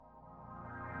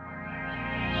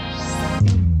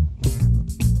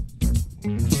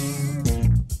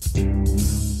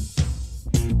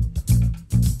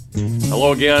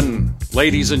Hello again,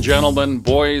 ladies and gentlemen,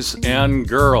 boys and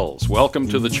girls. Welcome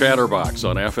to the Chatterbox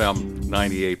on FM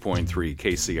 98.3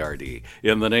 KCRD.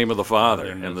 In the name of the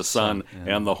Father, and the Son,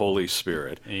 and the Holy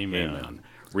Spirit. Amen.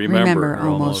 Remember,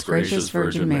 O most gracious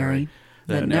Virgin Mary,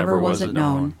 that never was it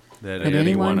known that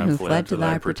anyone who fled to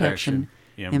thy protection,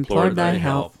 implored thy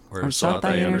help, or sought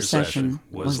thy intercession,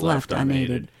 was left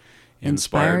unaided.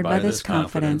 Inspired by this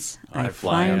confidence, I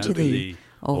fly unto thee,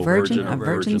 O Virgin of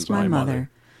Virgins, my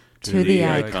Mother. To thee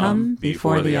I come,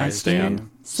 before thee I stand,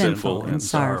 sinful and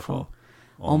sorrowful.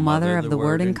 O Mother of the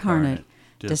Word incarnate,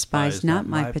 despise not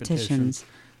my petitions,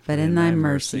 but in thy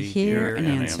mercy hear and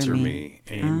answer me.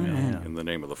 Amen. In the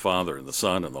name of the Father, and the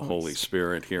Son, and the Holy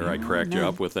Spirit. Here, I cracked you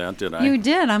up with that, did I? You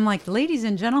did. I'm like, ladies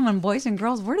and gentlemen, boys and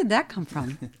girls, where did that come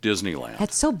from? Disneyland.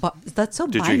 That's so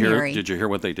Did binary. Did you hear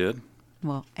what they did?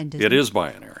 Well, and Disney. It is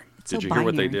binary. Did so you hear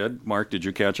what they binary. did? Mark, did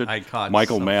you catch it? I caught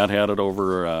Michael some. Matt had it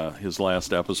over his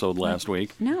last episode last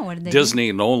week. No, what did they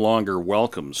Disney no longer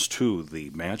welcomes to the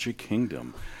Magic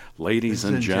Kingdom ladies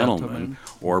and gentlemen,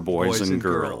 or boys and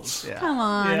girls. Yeah. Come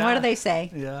on, Yeah. what do they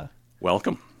say? Yeah.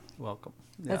 Welcome. Welcome.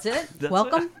 That's it? That's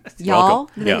Welcome? it. Y'all?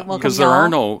 Welcome. Do they Yeah, welcome because there y'all? are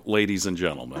no ladies and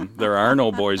gentlemen. There are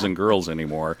no boys and girls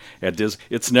anymore at Disney.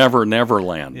 It's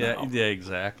Neverland Yeah, now. yeah,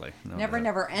 exactly. No,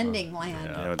 Never ending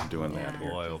land. They're doing that here.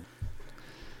 Boiled.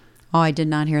 Oh, I did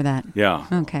not hear that. Yeah.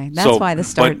 Okay, that's why this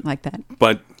started like that.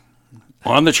 But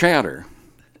on the chatter,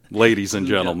 ladies and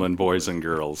gentlemen, boys and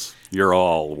girls, you're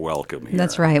all welcome here.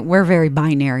 That's right. We're very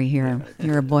binary here.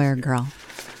 You're a boy or girl.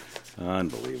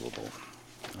 Unbelievable.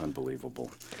 Unbelievable.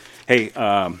 Hey,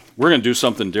 we're going to do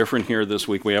something different here this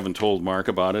week. We haven't told Mark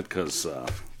about it because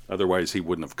otherwise he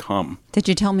wouldn't have come. Did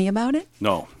you tell me about it?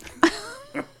 No.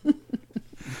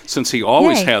 Since he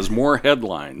always Yay. has more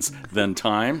headlines than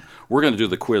time, we're going to do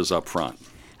the quiz up front.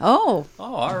 Oh. Oh,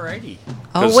 alrighty.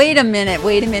 Oh, wait a minute.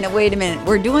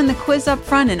 We're doing the quiz up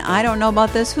front, and I don't know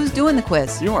about this. Who's doing the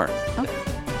quiz? You are.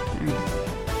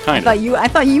 Oh. Kind of. I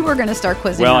thought you were going to start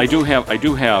quizzing. Well, us. I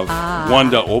do have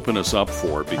one to open us up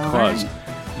for because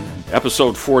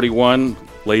episode 41,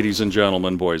 ladies and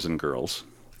gentlemen, boys and girls,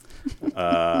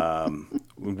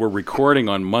 we're recording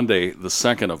on Monday, the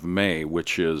 2nd of May,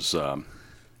 which is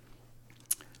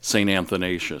St.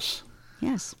 Athanasius,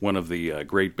 Yes. one of the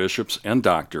great bishops and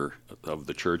doctor of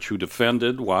the church who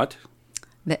defended what?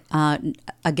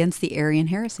 Against the Arian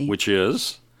heresy, Which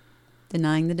is?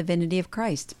 denying the divinity of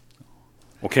Christ.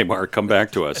 Okay, Mark, come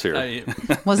back to us here.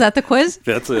 Was that the quiz?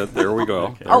 That's it. There we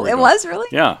go. There Oh, we it go. was really?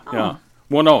 Yeah, yeah.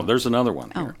 Well, no, there's another one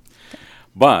here.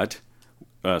 But,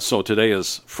 so today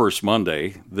is First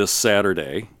Monday, this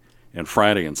Saturday, and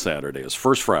Friday and Saturday is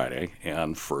First Friday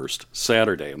and First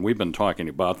Saturday. And we've been talking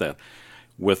about that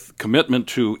with commitment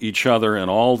to each other and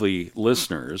all the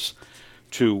listeners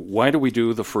to why do we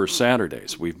do the first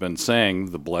Saturdays? We've been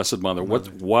saying the Blessed Mother.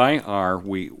 Why are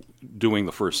we doing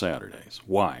the first Saturdays?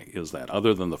 Why is that,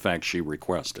 other than the fact she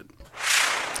requested?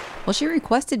 Well, she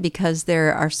requested because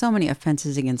there are so many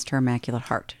offenses against her Immaculate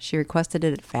Heart. She requested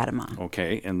it at Fatima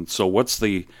Okay, and so what's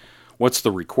the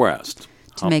request?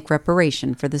 to make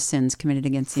reparation for the sins committed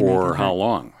against the Immaculate For how Heart.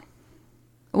 long?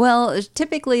 Well,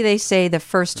 typically they say the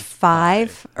first five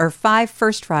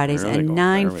First Fridays There they and go.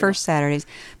 9 There we First Saturdays.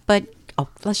 But,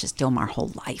 let's just do them our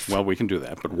whole life. Well, we can do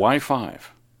that, but why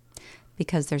 5?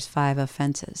 Because there's 5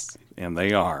 offenses. And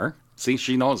they are. See,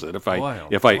 she knows it. If I Boy, oh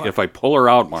if I pull her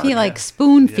out, Mark. He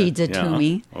spoon feeds it yeah. to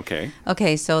me. Okay.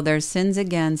 Okay, so there's sins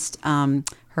against her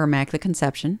Immaculate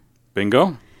Conception,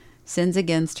 Bingo. sins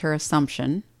against her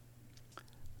Assumption.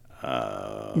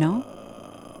 No?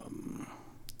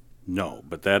 No,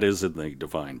 but that is in the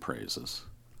divine praises.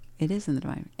 It is in the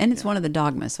divine, and it's one of the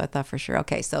dogmas. So I thought for sure.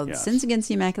 Okay, so Yes. sins against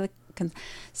the Immaculate,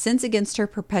 sins against her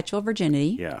perpetual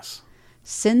virginity, Yes.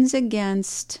 sins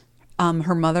against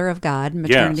her Mother of God,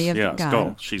 maternity Yes. of Yes. God.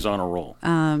 Go. She's on a roll.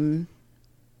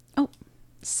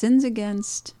 Sins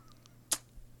against.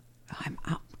 Oh, I'm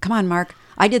out. Come on, Mark.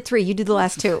 I did 3. You did the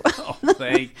last 2. Oh,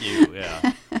 thank you.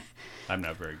 Yeah. I'm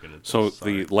not very good at this. So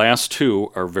sorry. the last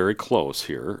 2 are very close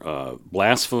here.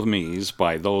 Blasphemies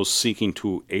by those seeking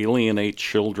to alienate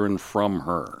children from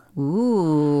her.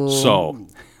 Ooh. So,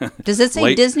 Does it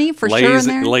say Disney for sure in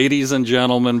there? Ladies and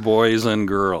gentlemen, boys and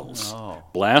girls, Oh.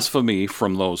 blasphemy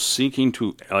from those seeking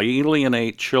to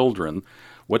alienate children.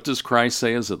 What does Christ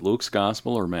say? Is it Luke's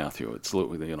gospel or Matthew? It's, the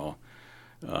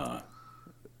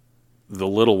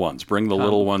little ones. Bring the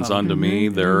little ones unto me.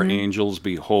 Their angels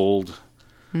behold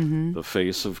the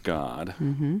face of God.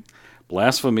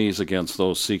 Blasphemies against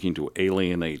those seeking to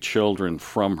alienate children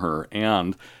from her,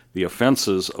 and the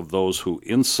offenses of those who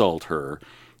insult her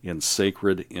in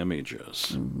sacred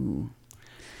images.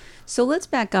 So let's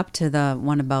back up to the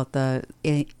one about the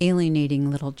alienating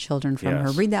little children from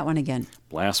her. Read that one again.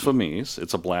 Blasphemies.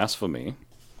 It's a blasphemy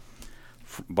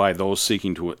by those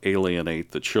seeking to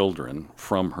alienate the children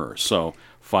from her. So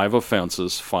 5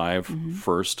 offenses, 5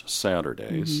 first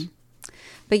Saturdays.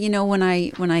 But when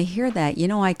I hear that,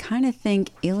 I kind of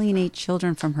think alienate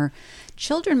children from her.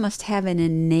 Children must have an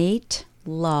innate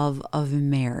love of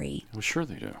Mary. Well, sure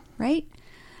they do. Right?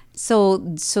 So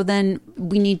then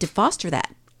we need to foster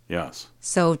that. Yes.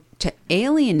 So to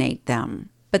alienate them,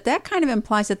 but that kind of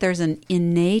implies that there's an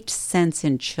innate sense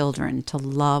in children to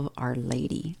love Our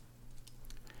Lady.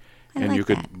 And like you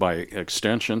could, that. by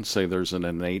extension, say there's an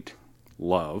innate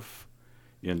love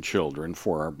in children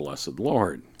for our blessed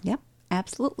Lord. Yep,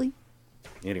 absolutely.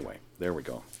 Anyway, there we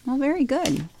go. Well, very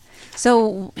good.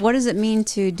 So what does it mean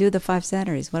to do the 5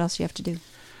 Saturdays? What else do you have to do?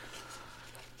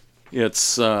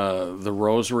 It's the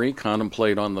Rosary,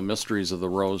 contemplate on the mysteries of the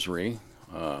Rosary.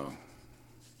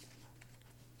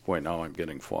 Boy, now I'm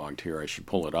getting fogged here. I should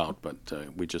pull it out, but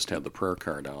we just had the prayer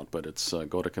card out. But it's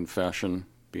go to confession,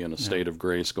 be in a state of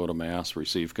grace, go to Mass,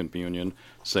 receive communion,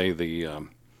 say the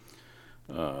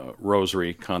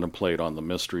Rosary, contemplate on the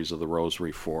mysteries of the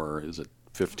Rosary for,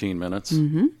 15 minutes?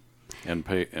 Mm-hmm.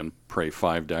 And pray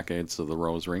 5 decades of the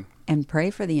Rosary. And pray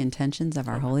for the intentions of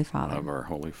our Holy Father. Of our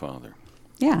Holy Father.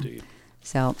 Yeah. Indeed.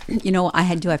 So,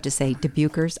 I do have to say,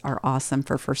 Dubuquers are awesome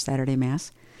for First Saturday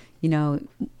Mass. We go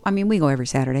every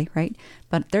Saturday, right?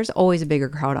 But there's always a bigger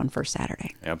crowd on First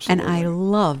Saturday. Absolutely. And I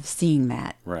love seeing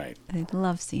that. Right. I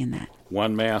love seeing that.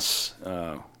 One Mass,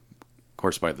 of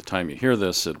course, by the time you hear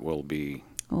this, it will be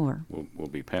we'll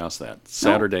be past that.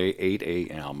 Saturday, 8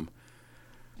 a.m.,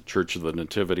 Church of the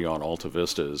Nativity on Alta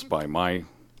Vista is, by my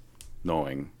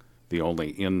knowing, the only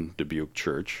in Dubuque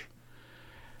church.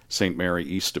 St. Mary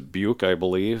East Dubuque, I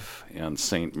believe, and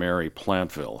St. Mary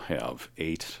Plantville have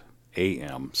 8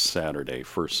 a.m. Saturday,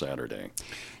 first Saturday.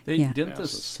 They did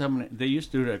this. They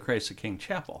used to do it at Christ the King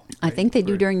Chapel. Right? I think they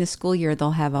do during the school year.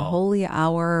 They'll have a holy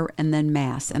hour and then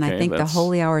Mass. And I think the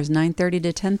holy hour is 9:30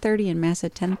 to 10:30 and Mass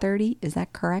at 10:30. Is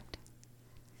that correct?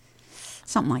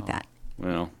 Something like that.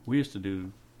 Well, we used to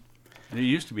do. It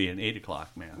used to be an 8 o'clock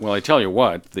Mass. Well, I tell you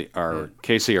what, our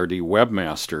KCRD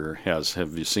webmaster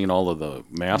have you seen all of the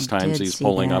Mass times he's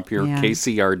pulling up here? Yeah.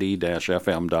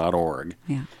 KCRD-FM.org.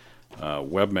 Yeah.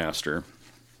 Webmaster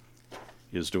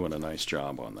is doing a nice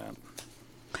job on that.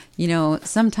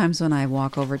 Sometimes when I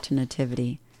walk over to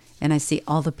Nativity and I see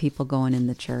all the people going in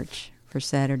the church for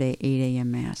Saturday 8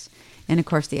 a.m. Mass, and of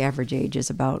course the average age is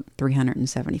about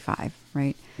 375,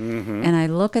 right? Mm-hmm. And I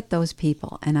look at those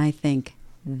people and I think,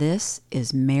 this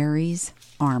is Mary's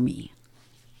army.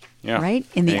 Yeah. Right?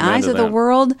 In the eyes of the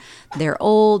world, they're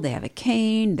old, they have a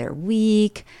cane, they're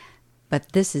weak,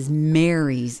 but this is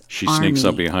Mary's She army. Sneaks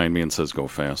up behind me and says, go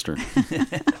faster.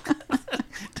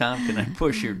 Tom, can I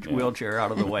push your wheelchair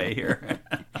out of the way here?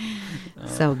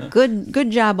 So good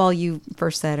job, all you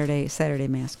First Saturday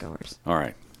Mass goers. All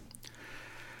right.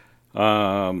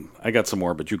 I got some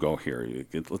more, but you go here.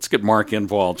 Let's get Mark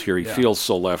involved here. He feels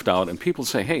so left out, and people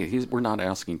say, "Hey, we're not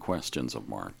asking questions of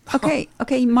Mark." Okay,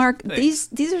 Mark.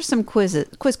 These are some quiz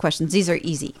questions. These are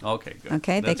easy. Okay, good.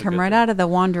 Okay, they come right out of the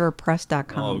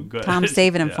wandererpress.com. Oh, good. Tom's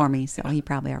saving them for me, so he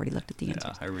probably already looked at the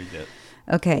answers. Yeah, I read it.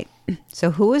 Okay,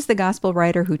 so who is the gospel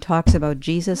writer who talks about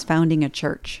Jesus founding a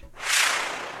church?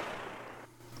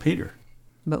 Peter.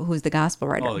 But who's the gospel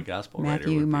writer? Oh, the gospel writer.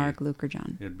 Matthew, Mark, Luke, or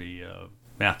John? It'd be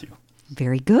Matthew.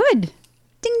 Very good. Ding,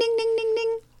 ding, ding, ding,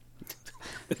 ding.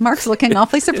 Mark's looking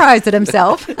awfully surprised at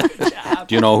himself.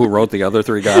 Do you know who wrote the other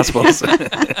 3 Gospels?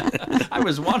 I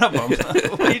was one of them.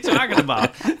 What are you talking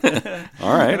about?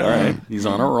 All right. He's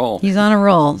on a roll. He's on a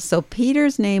roll. So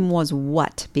Peter's name was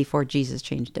what before Jesus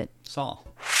changed it? Saul.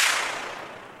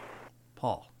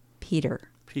 Paul. Peter.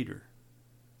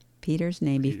 Peter's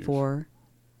name before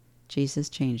Jesus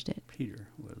changed it. Peter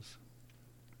was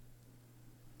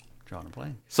John and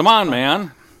Blaine. Come on,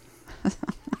 man.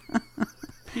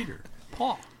 Peter.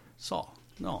 Paul. Saul.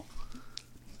 No.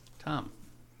 Thomas.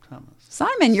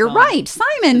 Simon, you're right.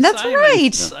 Simon, that's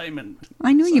right. Simon.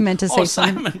 I knew you meant to say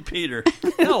Simon Peter.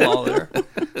 Hello there.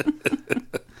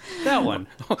 That one.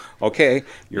 Okay,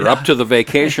 you're up to the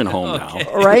vacation home now.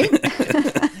 Right?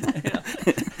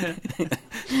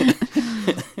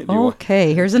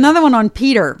 Okay, here's another one on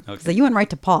Peter. Okay. So you went right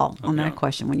to Paul on that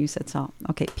question when you said Saul.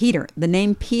 Okay, Peter. The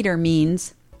name Peter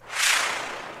means...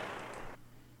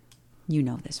 You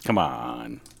know this. Come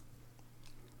on.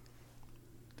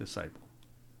 Disciple.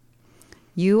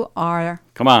 You are...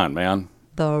 Come on, man.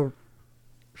 The...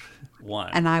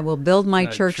 One. And I will build my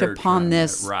church upon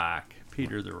this... Rock.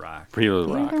 Peter the Rock. Peter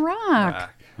the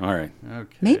Rock. All right.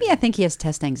 Okay. Maybe I think he has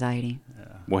test anxiety.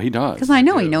 Well, he does. Because I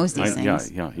know he knows these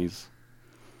things. Yeah.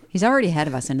 He's already ahead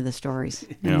of us into the stories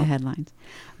and Yeah. the headlines.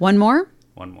 One more?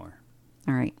 One more.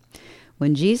 All right.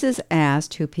 When Jesus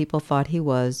asked who people thought he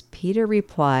was, Peter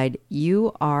replied,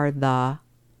 "You are the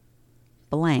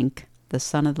blank, the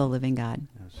Son of the living God."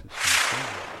 That's just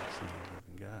incredible. Son of the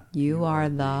living God. You are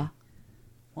the...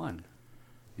 one.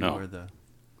 You No. are the...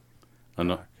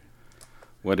 No.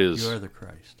 What is... You are the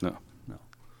Christ. No. No.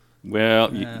 Well,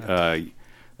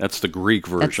 that's the Greek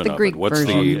version the of Greek it. What's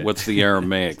version. What's the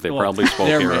Aramaic? They Well, probably spoke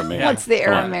Aramaic, Aramaic. yeah. What's the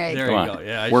Come on. Aramaic? There Come you on. go.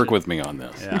 Yeah, Work with me on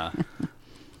this. Yeah.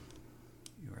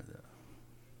 You are the...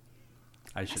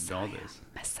 I should know this.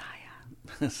 Messiah.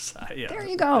 Messiah. There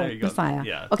you go, Messiah.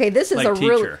 Yeah. Okay, this is Like a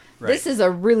really, teacher, right. this is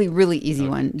a really, really easy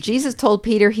one. Jesus told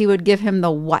Peter he would give him the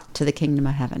what to the kingdom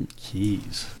of heaven.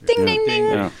 Keys. Ding, ding, ding.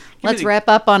 Yeah. Let's wrap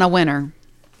up on a winner.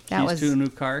 That Keys was. to a new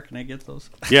car. Can I get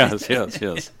those? Yes.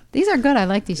 These are good. I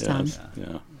like these, Tom. Yes.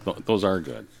 Yeah. Those are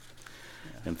good.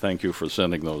 And thank you for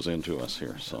sending those in to us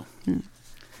here. So.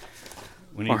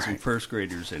 We need some first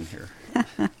graders in here.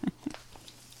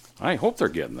 I hope they're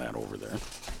getting that over there.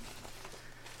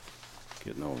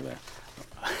 Getting over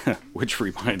that. Which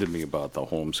reminded me about the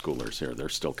homeschoolers here. They're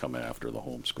still coming after the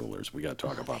homeschoolers. We got to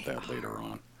talk about that later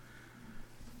on.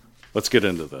 Let's get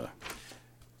into the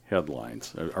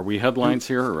headlines. Are we headlines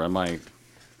here, or am I?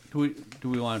 Do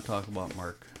we want to talk about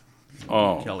Mark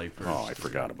Kelly first? Oh, I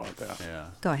forgot about that. Yeah.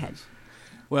 Go ahead.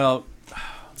 Well,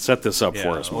 Set this up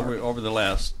for us, Mark. over the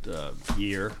last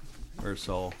year or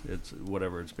so, it's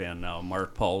whatever it's been now.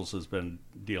 Mark Puls has been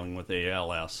dealing with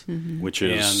ALS, Which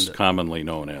is and commonly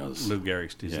known as Lou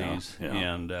Gehrig's disease, Yeah.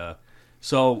 and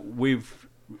so we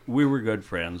were good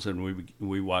friends, and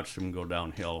we watched him go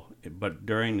downhill. But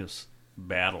during this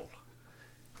battle,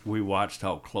 we watched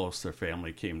how close their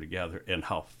family came together and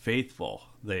how faithful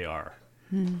they are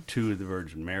to the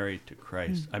Virgin Mary, to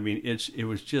Christ. I mean, it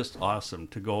was just awesome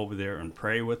to go over there and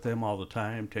pray with them all the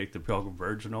time, take the Pilgrim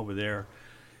Virgin over there,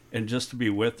 and just to be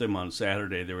with them on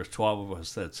Saturday. There was 12 of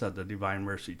us that said the Divine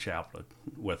Mercy Chaplet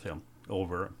with him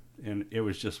over, and it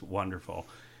was just wonderful.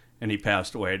 And he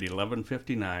passed away at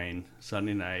 11:59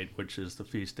 Sunday night, which is the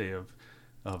feast day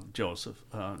of Joseph,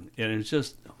 and it's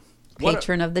just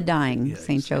Patron of the dying, Yeah,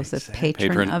 Saint Joseph. exactly.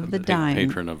 Patron of the dying.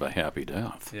 Patron of a happy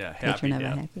death. Yeah, Patron happy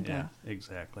of a death. happy death. Yeah,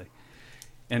 exactly.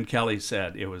 And Kelly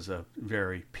said it was a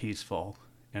very peaceful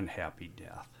and happy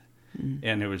death,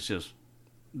 and it was just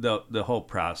the whole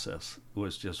process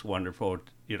was just wonderful.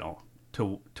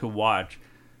 To watch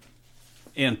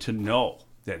and to know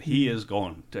that he is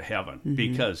going to heaven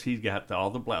because he got all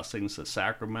the blessings, the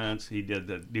sacraments. He did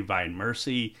the Divine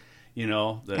Mercy.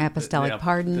 The Apostolic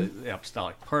pardon. The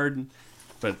apostolic pardon.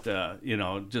 But,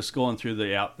 just going through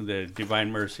the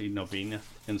Divine Mercy novena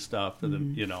and stuff,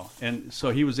 and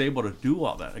so he was able to do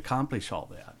all that, accomplish all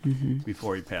that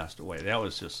before he passed away. That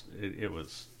was just, it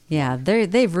was... Yeah,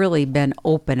 they've really been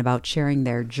open about sharing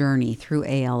their journey through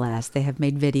ALS. They have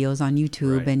made videos on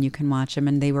YouTube, Right. and you can watch them,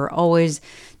 and they were always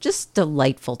just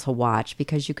delightful to watch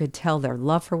because you could tell their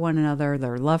love for one another,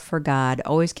 their love for God,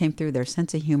 always came through, their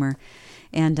sense of humor.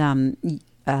 And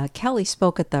Kelly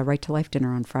spoke at the Right to Life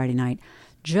dinner on Friday night.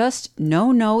 Just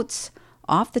no notes,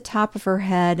 off the top of her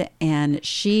head, and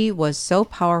she was so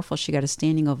powerful she got a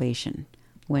standing ovation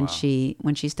when she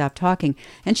stopped talking.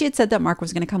 And she had said that Mark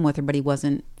was going to come with her, but he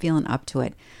wasn't feeling up to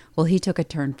it. Well, he took a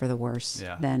turn for the worse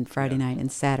then Friday night and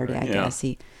Saturday, I guess.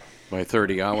 By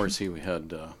 30 hours, he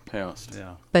had passed.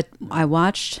 Yeah. But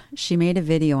she made a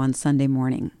video on Sunday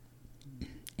morning,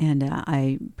 and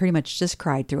I pretty much just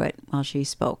cried through it while she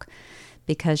spoke,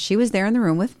 because she was there in the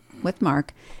room with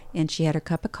Mark, and she had her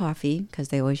cup of coffee, because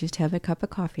they always used to have a cup of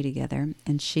coffee together,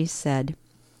 and she said,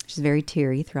 she's very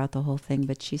teary throughout the whole thing,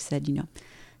 but she said,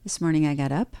 this morning I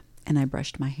got up, and I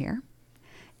brushed my hair,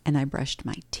 and I brushed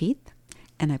my teeth,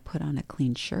 and I put on a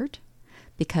clean shirt,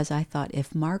 because I thought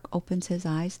if Mark opens his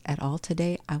eyes at all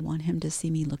today, I want him to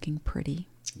see me looking pretty.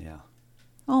 Yeah.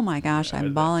 Oh my gosh,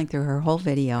 I'm bawling through her whole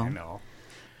video. I know.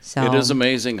 So It is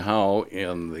amazing how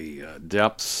in the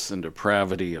depths and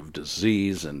depravity of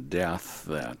disease and death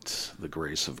that the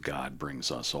grace of God brings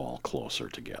us all closer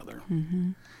together.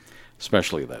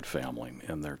 Especially that family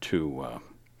and their two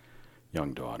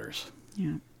young daughters.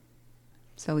 Yeah.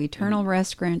 So eternal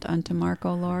rest grant unto Mark,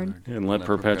 O Lord. And let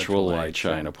perpetual light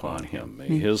shine upon him.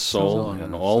 May his soul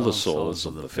and all the souls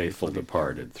of the faithful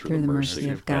departed through the mercy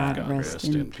of God rest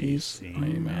in peace.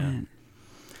 Amen.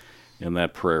 And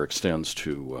that prayer extends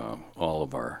to all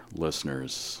of our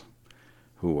listeners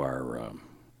who are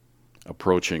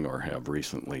approaching or have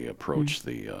recently approached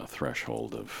the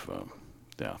threshold of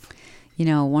death.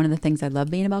 One of the things I love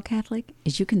being about Catholic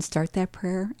is you can start that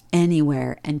prayer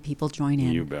anywhere and people join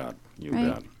in. You bet. You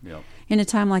bet. Yep. In a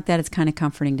time like that, it's kind of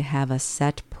comforting to have a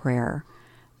set prayer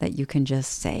that you can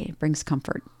just say. It brings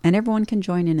comfort. And everyone can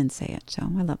join in and say it.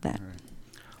 So I love that. Right.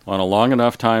 On a long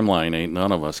enough timeline, ain't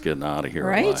none of us getting out of here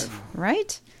alive.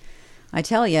 Right. I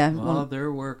tell you. Well,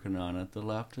 they're working on it. The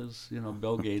left is,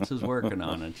 Bill Gates is working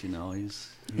on it. He's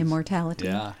immortality.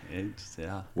 Yeah.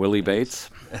 Willie Bates.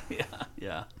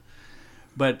 Yeah.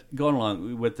 But going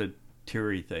along with the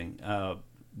Terry thing,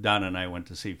 Donna and I went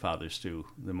to see Father Stu,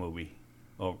 the movie,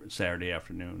 over Sunday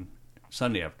afternoon,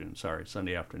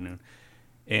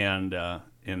 and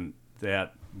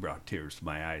that brought tears to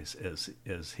my eyes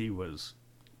as he was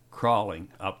crawling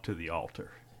up to the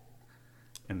altar,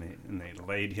 and they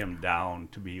laid him down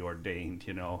to be ordained,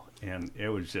 and it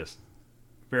was just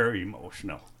very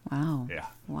emotional. Wow. Yeah.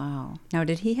 Wow. Now,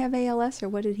 did he have ALS or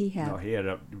what did he have? No, he had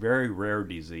a very rare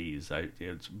disease.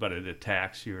 But it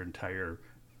attacks your entire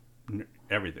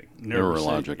everything,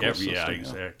 neurological system. Yeah,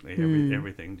 exactly.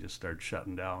 Everything just started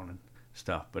shutting down and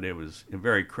stuff. But it was a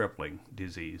very crippling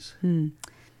disease. And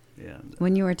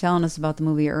when you were telling us about the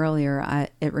movie earlier,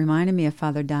 it reminded me of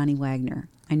Father Donnie Wagner.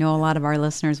 I know a lot of our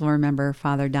listeners will remember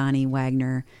Father Donnie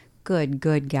Wagner.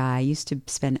 Good guy. Used to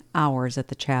spend hours at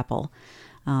the chapel.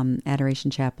 Adoration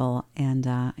Chapel,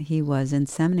 and he was in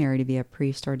seminary to be a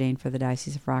priest ordained for the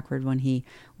Diocese of Rockford when he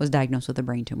was diagnosed with a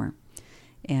brain tumor.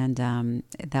 And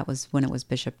that was when it was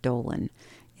Bishop Dolan.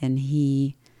 And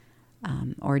he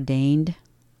ordained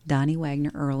Donnie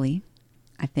Wagner early,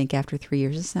 I think after 3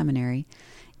 years of seminary,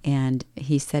 and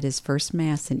he said his first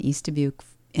Mass in East Dubuque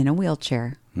in a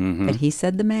wheelchair, but he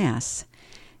said the Mass.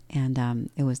 And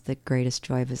it was the greatest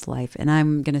joy of his life. And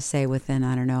I'm going to say within,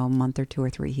 I don't know, a month or 2 or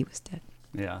 3, he was dead.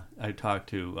 Yeah, I talked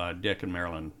to Dick and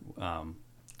Marilyn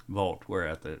Volt were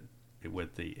at the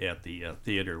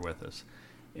theater with us,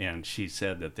 and she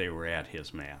said that they were at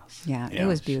his Mass. Yeah, it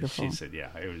was beautiful. She said,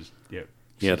 yeah, it was. Yeah,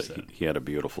 he had a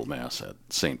beautiful Mass at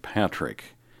St.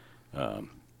 Patrick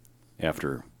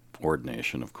after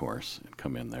ordination, of course, and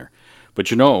come in there. But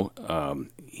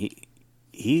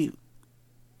he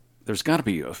there's got to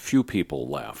be a few people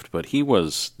left, but he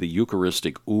was the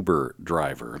Eucharistic Uber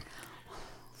driver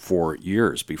for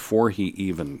years before he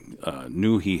even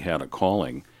knew he had a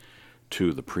calling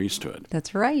to the priesthood.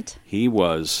 That's right. He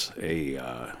was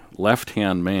a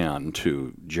left-hand man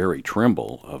to Jerry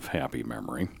Trimble of happy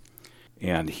memory,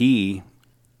 and he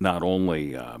not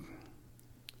only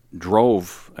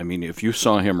drove, if you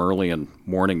saw him early in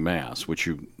morning Mass, which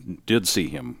you did see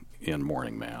him in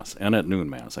morning Mass, and at noon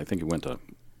Mass, I think he went to a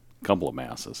couple of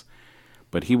Masses,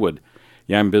 but he would,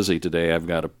 I'm busy today, I've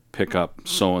got to pick up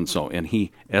so-and-so, and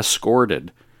he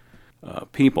escorted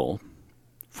people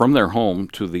from their home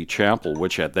to the chapel,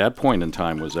 which at that point in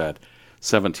time was at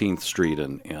 17th Street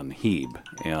and Hebe,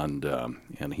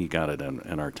 and he got it,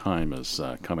 and our time is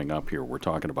coming up here. We're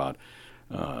talking about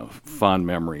fond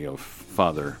memory of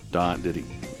Father Don. Did he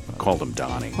called him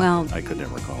Donnie? Well, I could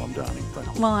never call him Donnie.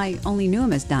 Well, I only knew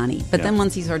him as Donnie, but then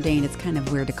once he's ordained, it's kind of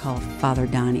weird to call Father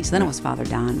Donnie. So then it was Father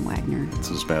Don Wagner.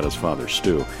 It's as bad as Father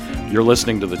Stu. You're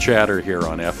listening to The Chatter here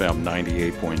on FM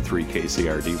 98.3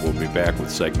 KCRD. We'll be back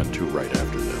with segment 2 right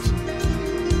after this.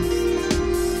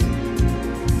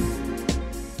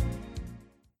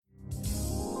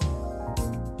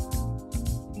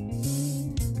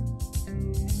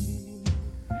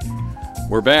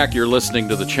 We're back. You're listening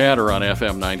to The Chatter on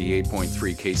FM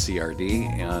 98.3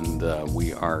 KCRD, and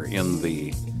we are in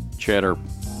the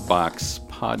Chatterbox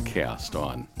podcast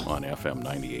on FM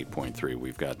 98.3.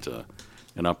 We've got an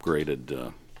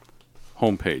upgraded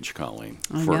homepage, Colleen.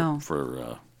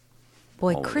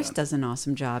 Boy, Chris does an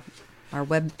awesome job. Our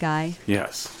web guy.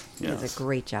 Yes. He does a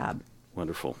great job.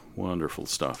 Wonderful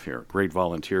stuff here. Great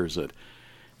volunteers at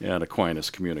Aquinas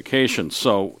Communications.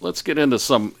 So let's get into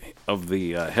some of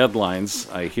the headlines.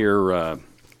 I hear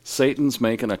Satan's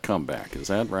making a comeback. Is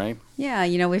that right?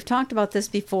 Yeah, we've talked about this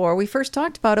before. We first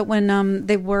talked about it when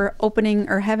they were opening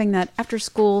or having that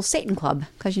after-school Satan Club,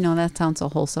 because, that sounds so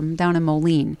wholesome, down in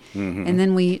Moline. Mm-hmm. And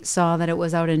then we saw that it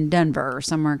was out in Denver or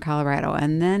somewhere in Colorado.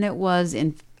 And then it was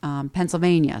in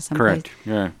Pennsylvania. Someplace. Correct,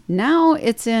 yeah. Now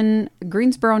it's in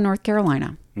Greensboro, North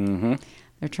Carolina. Mm-hmm.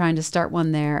 They're trying to start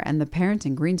one there, and the parents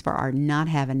in Greensboro are not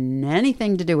having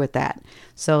anything to do with that.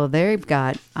 So they've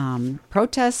got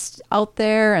protests out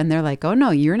there, and they're like, oh, no,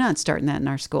 you're not starting that in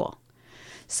our school.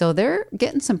 So they're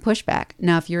getting some pushback.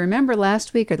 Now, if you remember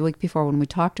last week or the week before when we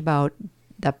talked about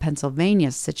the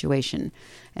Pennsylvania situation,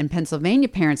 and Pennsylvania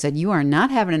parents said, you are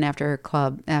not having an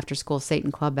after-school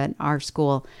Satan club at our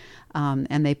school,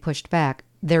 and they pushed back.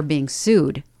 They're being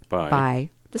sued by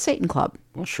the Satan Club.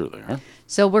 Well, sure they are.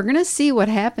 So we're going to see what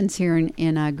happens here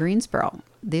in Greensboro.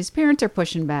 These parents are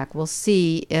pushing back. We'll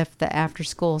see if the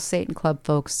after-school Satan Club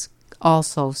folks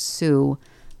also sue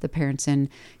the parents in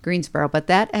Greensboro. But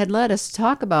that had led us to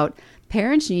talk about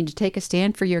parents, you need to take a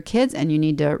stand for your kids, and you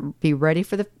need to be ready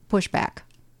for the pushback,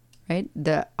 right?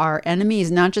 Our enemy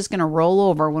is not just going to roll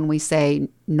over when we say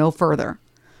no further,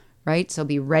 right? So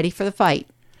be ready for the fight.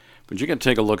 But you can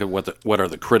take a look at what are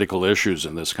the critical issues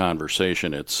in this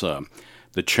conversation. It's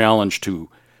the challenge to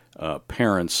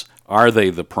parents. Are they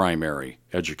the primary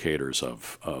educators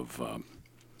of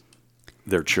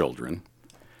their children?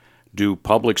 Do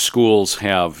public schools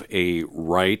have a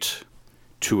right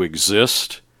to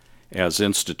exist as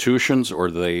institutions, or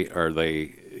are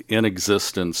they in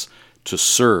existence to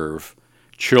serve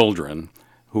children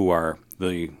who are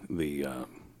the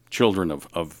children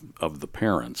of the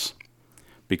parents?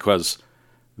 Because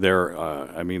there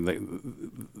are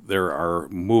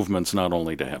movements not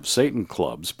only to have Satan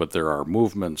clubs, but there are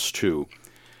movements to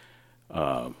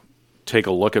take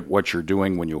a look at what you're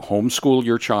doing when you homeschool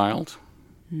your child.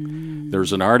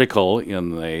 There's an article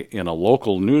in a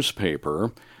local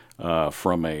newspaper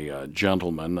from a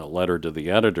gentleman, a letter to the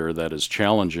editor, that is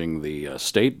challenging the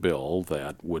state bill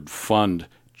that would fund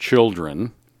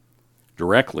children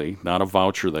directly, not a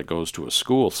voucher that goes to a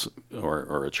school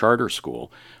or a charter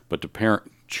school, but to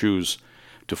choose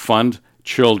to fund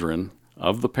children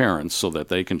of the parents so that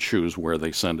they can choose where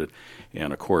they send it.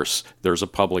 And of course, there's a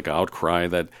public outcry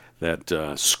that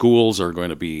schools are going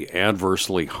to be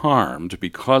adversely harmed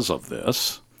because of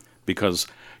this, because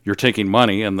you're taking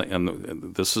money, and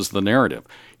this is the narrative,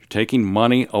 you're taking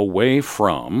money away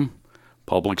from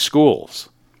public schools.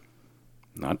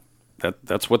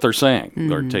 That's what they're saying. Mm-hmm.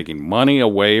 They're taking money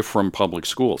away from public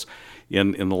schools.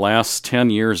 In the last 10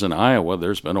 years in Iowa,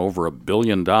 there's been over $1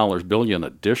 billion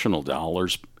additional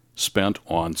dollars spent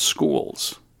on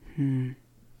schools.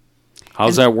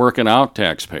 How's that working out,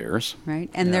 taxpayers? Right,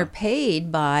 and they're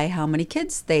paid by how many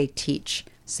kids they teach.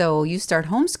 So you start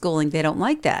homeschooling, they don't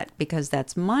like that because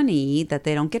that's money that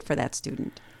they don't get for that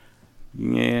student.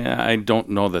 Yeah, I don't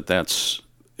know that that's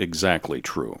exactly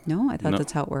true. No, I thought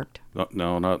that's how it worked.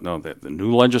 No. The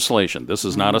new legislation, this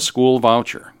is not a school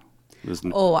voucher.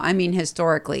 I mean,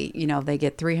 historically, they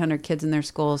get 300 kids in their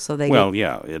school, so they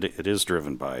it is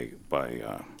driven by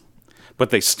but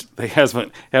they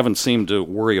haven't seemed to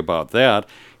worry about that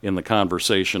in the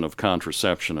conversation of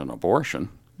contraception and abortion.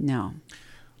 No.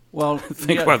 Well,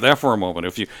 think about that for a moment.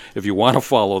 If you want to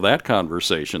follow that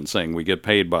conversation, saying we get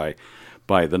paid by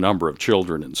the number of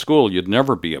children in school, you'd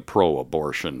never be a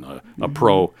pro-abortion, a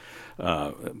pro.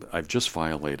 I've just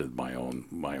violated my own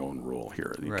rule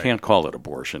here. You can't call it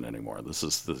abortion anymore. It's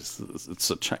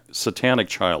a satanic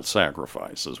child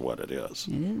sacrifice, is what it is.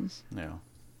 It is. Yeah.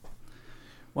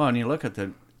 Well, and you look at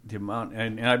the amount,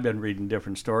 and I've been reading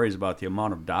different stories about the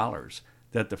amount of dollars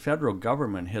that the federal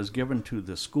government has given to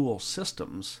the school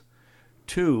systems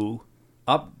to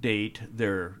update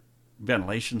their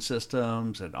ventilation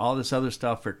systems and all this other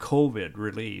stuff for COVID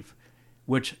relief,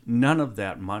 which none of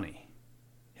that money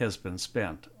has been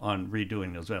spent on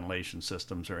redoing those ventilation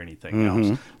systems or anything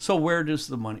else. So where's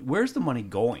the money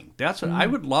going? That's what I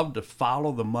would love to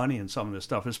follow the money in some of this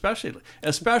stuff,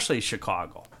 especially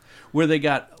Chicago, where they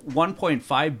got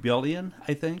 $1.5 billion,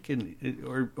 I think,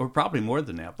 or probably more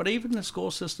than that. But even the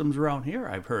school systems around here,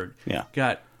 I've heard,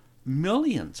 got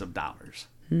millions of dollars.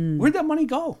 Where'd that money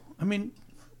go? I mean,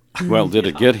 well, did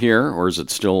it get here, or is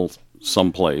it still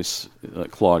someplace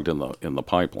clogged in the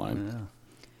pipeline?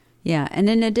 Yeah, and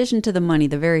in addition to the money,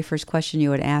 the very first question you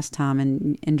had asked, Tom,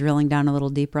 and drilling down a little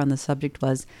deeper on the subject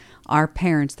was, are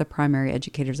parents the primary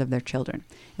educators of their children?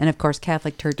 And of course,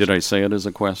 Catholic Church... Did I say it as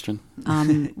a question?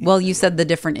 Well, you said the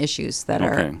different issues that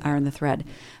are in the thread.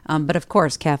 But of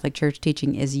course, Catholic Church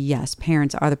teaching is yes,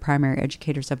 parents are the primary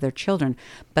educators of their children.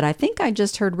 But I think I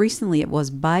just heard recently it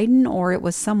was Biden or it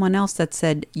was someone else that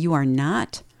said you are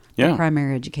not the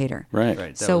primary educator.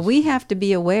 Right. So we have to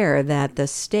be aware that the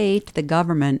state, the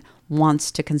government,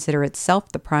 wants to consider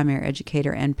itself the primary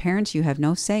educator, and parents, you have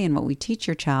no say in what we teach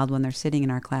your child when they're sitting in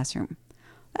our classroom.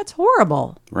 That's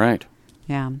horrible. Right.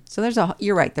 Yeah. So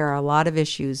you're right. There are a lot of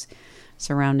issues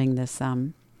surrounding this.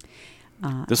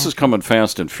 This is coming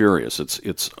fast and furious.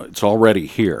 It's already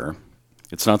here.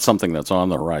 It's not something that's on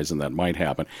the horizon that might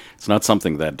happen. It's not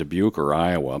something that Dubuque or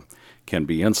Iowa can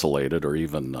be insulated, or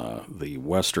even the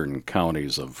western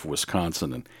counties of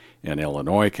Wisconsin and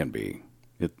Illinois can be.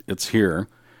 It's here.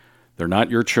 They're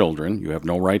not your children. You have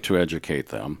no right to educate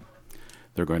them.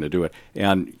 They're going to do it.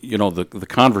 And, the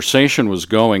conversation was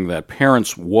going that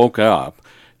parents woke up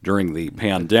during the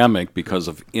pandemic because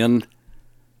of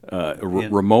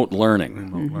remote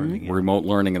learning. Remote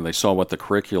learning, and they saw what the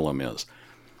curriculum is.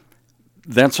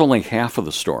 That's only half of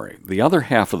the story. The other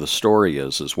half of the story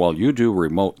is while you do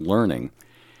remote learning,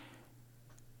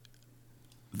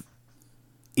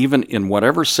 even in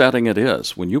whatever setting it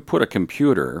is, when you put a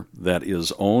computer that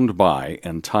is owned by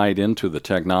and tied into the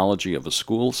technology of a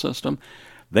school system,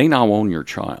 they now own your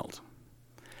child.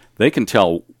 They can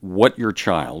tell what your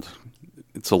child,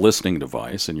 it's a listening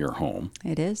device in your home.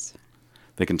 It is.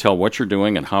 They can tell what you're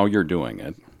doing and how you're doing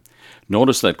it.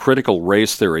 Notice that critical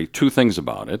race theory, two things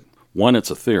about it. One,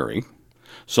 it's a theory.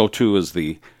 So too is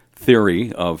the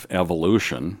theory of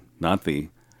evolution, not the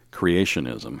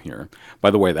creationism here. By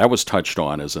the way, that was touched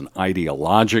on as an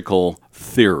ideological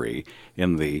theory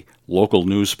in the local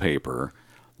newspaper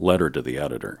letter to the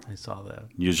editor. I saw that.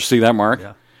 You see that, Mark?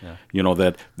 Yeah. You know,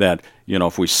 that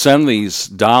if we send these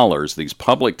dollars, these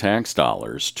public tax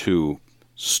dollars, to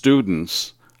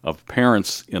students of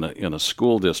parents in a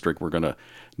school district, we're going to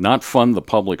not fund the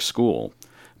public school,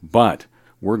 but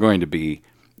we're going to be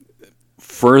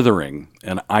furthering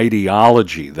an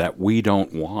ideology that we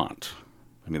don't want.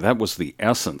 I mean, that was the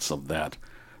essence of that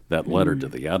letter to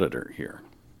the editor here.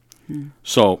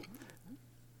 So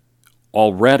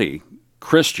already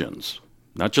Christians,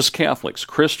 not just Catholics,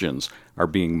 Christians are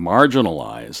being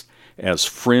marginalized as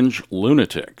fringe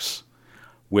lunatics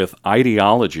with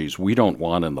ideologies we don't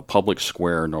want in the public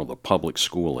square nor the public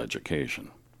school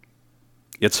education.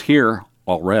 It's here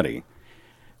already.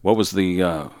 What was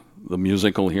the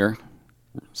musical here?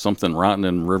 Something rotten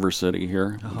in River City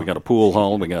here. Oh. We got a pool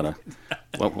hall. We got a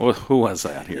who was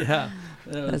that here? Yeah,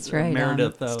 that's right.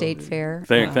 Meredith, State Fair.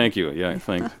 Thank you. Yeah,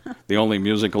 the only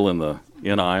musical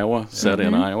in Iowa, set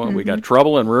in Iowa. We got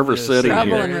Trouble in River City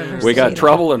here. We got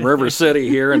Trouble in River City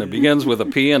here, and it begins with a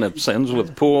P and it ends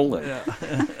with pool.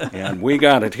 And we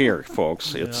got it here,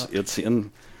 folks. It's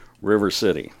in River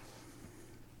City.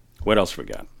 What else we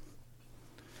got?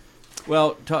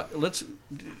 Well, let's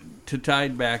to tie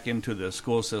back into the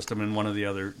school system, and one of the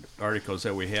other articles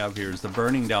that we have here is the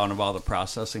burning down of all the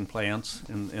processing plants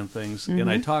and things. And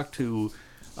I talked to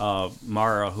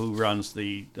Mara, who runs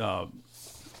the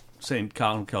St.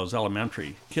 Columbkille's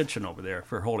Elementary kitchen over there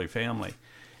for Holy Family.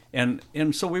 And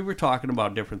so we were talking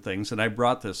about different things, and I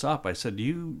brought this up. I said, do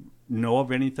you know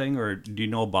of anything, or do you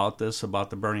know about this, about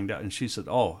the burning down? And she said,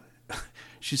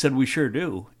 she said, we sure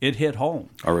do. It hit home.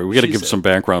 All right, we got to give some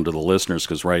background to the listeners,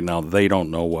 because right now they don't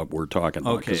know what we're talking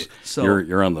about. Okay, so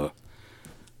you're on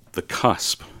the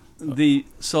cusp.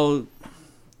 So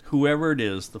whoever it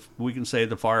is, we can say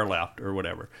the far left or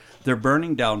whatever, they're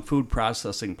burning down food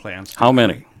processing plants. How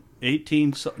many?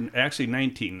 18, actually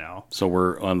 19 now. So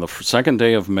we're on the second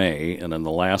day of May, and in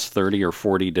the last 30 or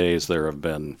 40 days, there have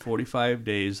been 45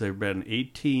 days. There have been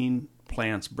 18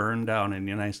 plants burned down in the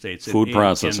United States. Food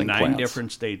processing in 9 plants.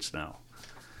 Different states now.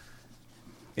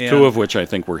 And 2 of which I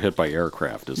think were hit by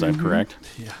aircraft. Is that correct?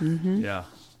 Yeah. Yeah.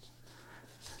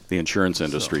 The insurance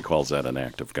industry calls that an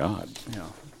act of God. Yeah.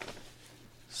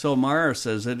 So Mara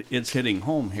says it's hitting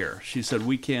home here. She said,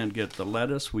 we can't get the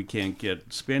lettuce, we can't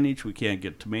get spinach, we can't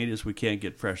get tomatoes, we can't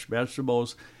get fresh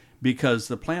vegetables, because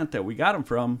the plant that we got them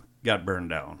from got burned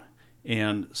down.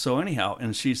 And so anyhow,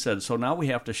 and she said, so now we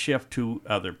have to shift to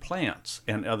other plants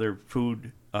and other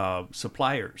food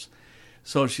suppliers.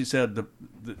 So she said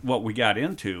what we got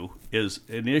into is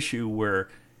an issue where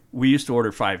we used to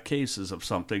order 5 cases of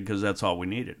something because that's all we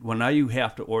needed. Well, now you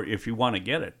have to order, if you want to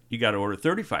get it, you got to order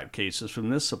 35 cases from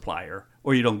this supplier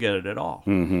or you don't get it at all.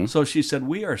 Mm-hmm. So she said,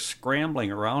 we are scrambling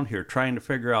around here trying to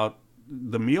figure out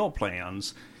the meal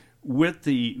plans with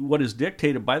what is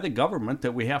dictated by the government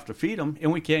that we have to feed them,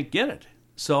 and we can't get it.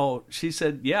 So she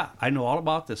said, yeah, I know all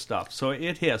about this stuff. So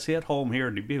it has hit home here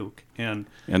in Dubuque. And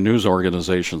news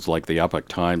organizations like the Epoch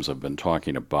Times have been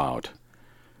talking about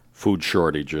food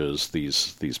shortages,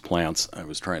 these plants. I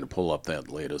was trying to pull up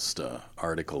that latest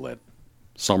article that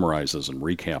summarizes and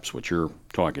recaps what you're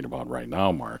talking about right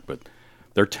now, Mark, but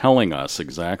they're telling us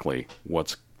exactly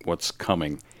what's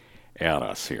coming at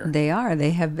us here. They are.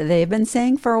 They've been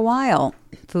saying for a while,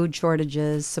 food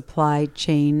shortages, supply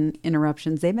chain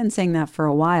interruptions. They've been saying that for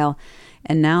a while.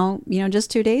 And now, just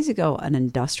 2 days ago, an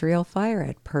industrial fire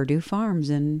at Purdue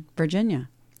Farms in Virginia.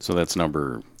 So that's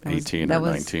number 18 or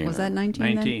 19. Was that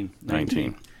 19?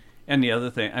 19. And the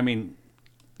other thing, I mean,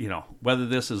 whether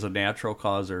this is a natural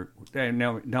cause or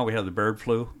now we have the bird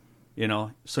flu,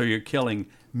 so you're killing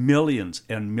millions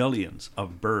and millions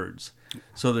of birds.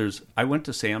 So I went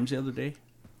to Sam's the other day.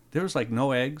 There was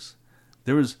no eggs.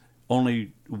 There was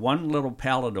only one little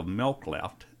pallet of milk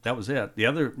left. That was it. The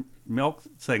other milk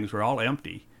things were all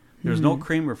empty. There's no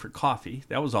creamer for coffee.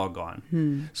 That was all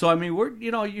gone. So, I mean,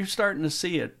 you're starting to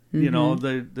see it,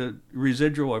 the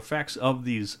residual effects of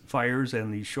these fires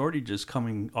and these shortages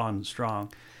coming on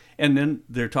strong. And then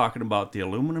they're talking about the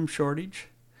aluminum shortage.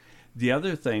 The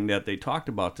other thing that they talked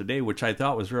about today, which I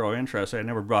thought was real interesting, I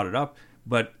never brought it up,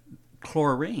 but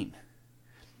chlorine.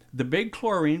 The big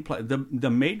chlorine,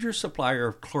 the major supplier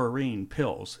of chlorine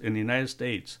pills in the United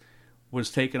States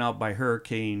was taken out by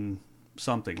Hurricane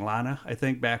Lana, I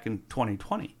think, back in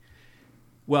 2020.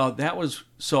 Well, that was,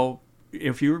 so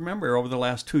if you remember, over the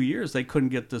last 2 years, they couldn't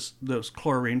get this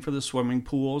chlorine for the swimming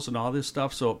pools and all this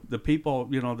stuff. So the people,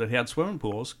 that had swimming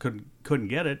pools couldn't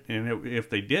get it. And if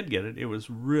they did get it, it was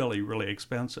really, really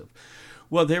expensive.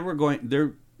 Well, they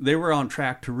were on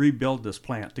track to rebuild this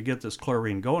plant to get this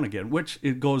chlorine going again, which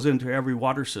it goes into every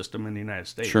water system in the United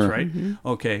States, sure. Right?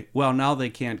 Okay, well, now they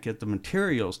can't get the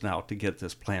materials now to get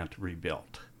this plant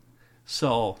rebuilt.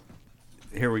 So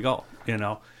here we go,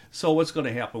 So what's going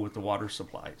to happen with the water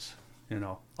supplies?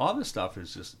 All this stuff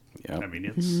is just, yep. I mean,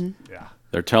 it's, yeah.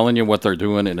 They're telling you what they're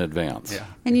doing in advance. Yeah.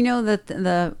 And that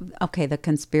the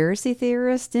conspiracy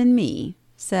theorist in me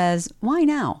says, why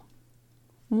now?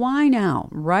 Why now?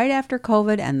 Right after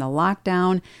COVID and the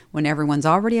lockdown, when everyone's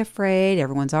already afraid,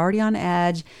 everyone's already on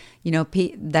edge,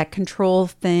 that control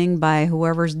thing by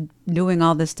whoever's doing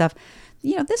all this stuff.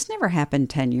 This never happened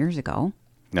 10 years ago.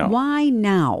 No. Why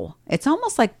now? It's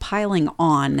almost like piling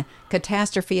on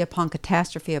catastrophe upon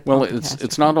catastrophe upon catastrophe. Well,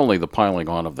 it's not only the piling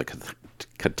on of the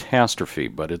catastrophe,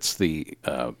 but it's the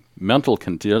mental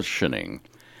conditioning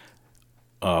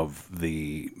of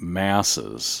the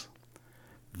masses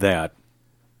that,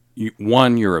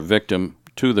 one, you're a victim,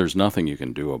 two, there's nothing you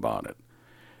can do about it.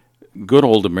 Good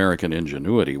old American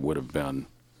ingenuity would have been,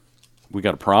 we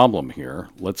got a problem here.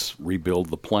 Let's rebuild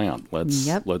the plant.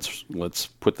 Let's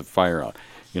put the fire out.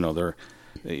 You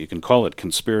can call it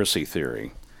conspiracy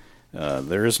theory.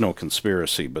 There is no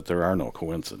conspiracy, but there are no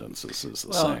coincidences, is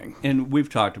the saying. And we've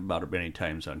talked about it many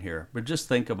times on here. But just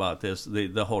think about this: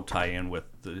 the whole tie-in with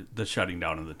the shutting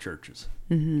down of the churches.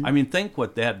 Mm-hmm. I mean, think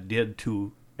what that did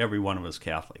to every one of us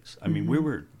Catholics. I mean, we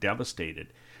were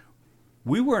devastated.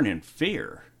 We weren't in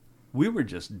fear. We were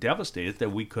just devastated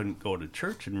that we couldn't go to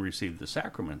church and receive the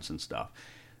sacraments and stuff.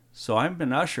 So I've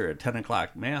been usher at 10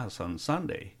 o'clock Mass on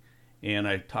Sunday, and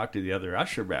I talked to the other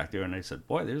usher back there, and I said,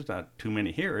 boy, there's not too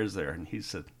many here, is there? And he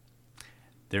said,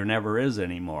 there never is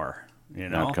anymore.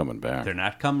 Not coming back. They're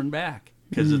not coming back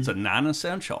because it's a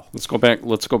non-essential. Let's go back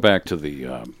to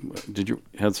the, did you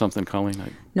had something,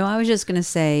 Colleen? No, I was just going to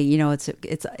say,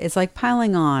 it's like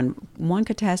piling on one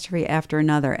catastrophe after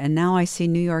another. And now I see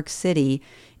New York City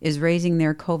is raising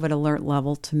their COVID alert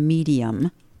level to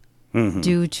medium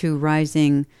due to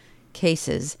rising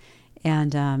cases.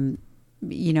 And,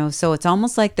 so it's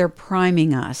almost like they're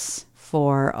priming us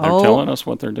for, they're telling us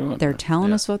what they're doing. They're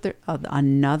telling us what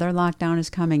another lockdown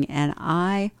is coming. And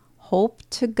I hope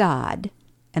to God,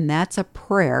 and that's a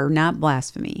prayer, not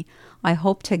blasphemy, I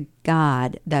hope to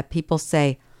God that people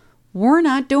say, we're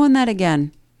not doing that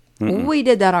again. Mm-mm. We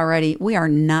did that already. We are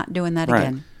not doing that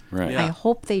again. Right. Yeah. I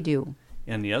hope they do.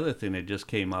 And the other thing that just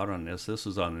came out on this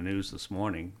was on the news this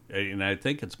morning, and I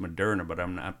think it's Moderna, but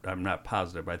I'm not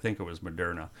positive. I think it was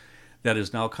Moderna that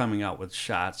is now coming out with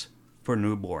shots for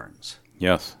newborns.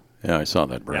 Yes. Yeah, I saw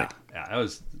that break. Yeah,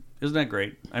 isn't that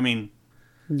great? I mean,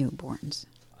 newborns.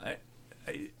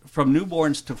 From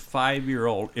newborns to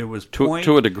 5-year-old, it was to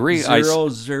a degree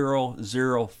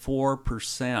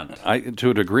 0.0004%. To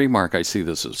a degree, Mark, I see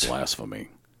this as blasphemy.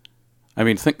 I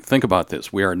mean, think about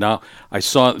this. We are now.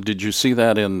 Did you see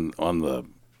that on the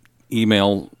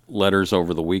email letters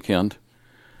over the weekend,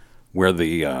 where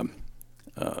the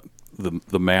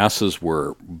masses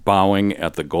were bowing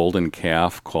at the golden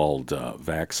calf called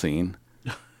vaccine?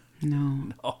 No.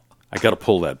 I got to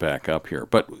pull that back up here,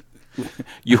 but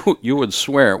you would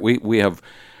swear we have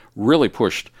really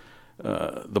pushed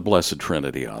the Blessed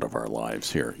Trinity out of our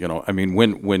lives here. I mean,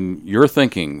 when you're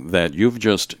thinking that you've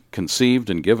just conceived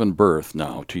and given birth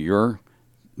now to your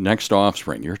next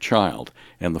offspring, your child,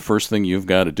 and the first thing you've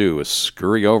got to do is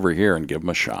scurry over here and give them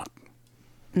a shot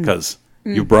because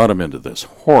you brought them into this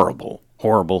horrible,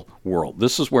 horrible world.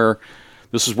 This is where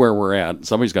we're at.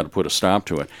 Somebody's got to put a stop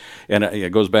to it. And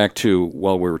it goes back to,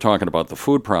 we were talking about the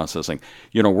food processing.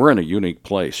 We're in a unique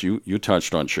place. You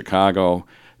touched on Chicago,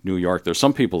 New York. There's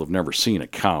some people who've never seen a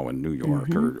cow in New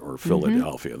York or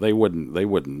Philadelphia. They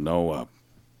wouldn't know a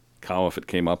cow if it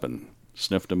came up and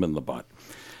sniffed them in the butt.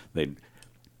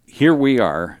 Here we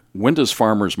are. When does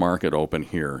Farmers Market open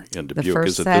here in Dubuque? The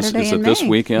first Saturday in May. This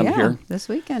weekend here? This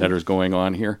weekend. That is going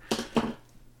on here.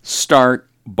 Start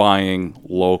buying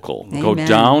local. Amen. Go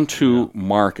down to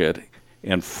market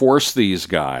and force these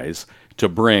guys to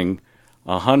bring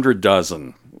 100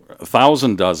 dozen,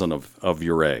 1,000 dozen of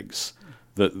your eggs.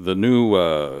 The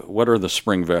new, what are the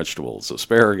spring vegetables?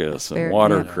 Asparagus and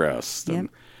watercress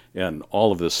and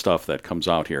all of this stuff that comes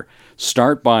out here.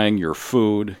 Start buying your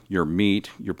food, your meat,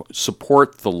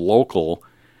 support the local.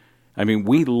 I mean,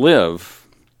 we live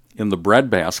in the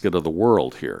breadbasket of the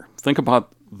world here. Think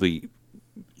about the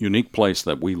unique place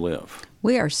that we live.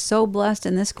 We are so blessed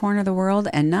in this corner of the world,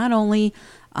 and not only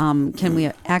can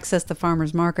we access the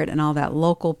farmer's market and all that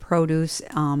local produce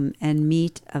and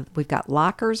meat. We've got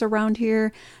lockers around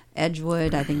here.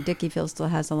 Edgewood, I think Dickeyville still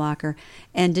has a locker.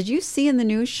 And did you see in the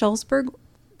news, Schulzberg,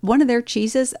 one of their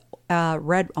cheeses,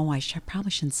 probably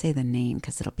shouldn't say the name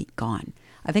because it'll be gone.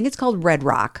 I think it's called Red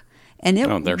Rock. And it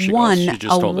won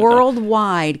a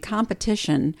worldwide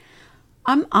competition.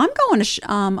 I'm going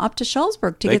up to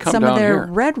Schulzberg to get some of their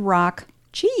Red Rock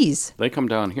cheese. They come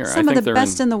down here. Some of the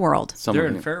best in the world. They're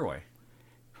in Fairway.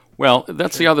 Well,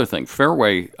 that's the other thing.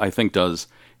 Fairway, I think, does,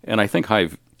 and I think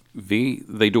Hy-Vee,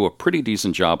 they do a pretty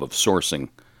decent job of sourcing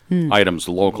items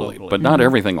locally. But not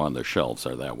everything on their shelves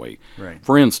are that way. Right.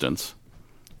 For instance,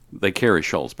 they carry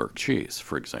Schulzberg cheese,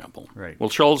 for example. Right. Well,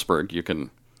 Schulzberg, you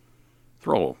can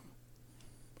throw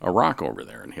a rock over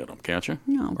there and hit them, can't you?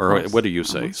 No, or what do you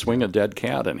say? Swing a dead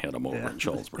cat and hit them over in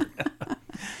Schulzberg.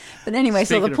 But anyway,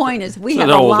 so the point is we've got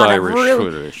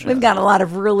a lot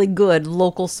of really good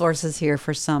local sources here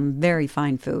for some very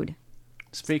fine food.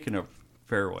 Speaking of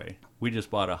Fairway, we just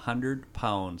bought 100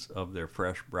 pounds of their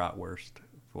fresh bratwurst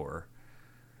for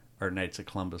our Knights of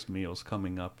Columbus meals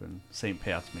coming up and St.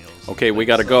 Pat's meals. Okay, we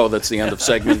got to go. That's the end of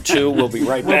segment 2. We'll be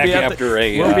right back after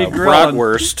a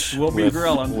bratwurst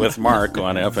with Mark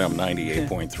on FM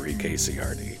 98.3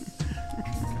 KCRD.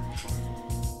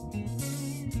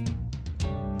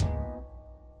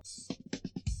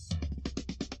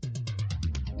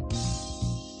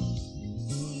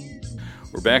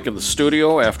 We're back in the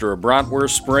studio after a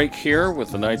bratwurst break here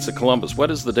with the Knights of Columbus. What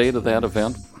is the date of that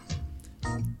event?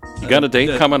 You got a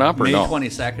date coming up or May no? May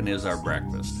 22nd is our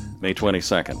breakfast. May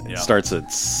 22nd. Yeah. It starts at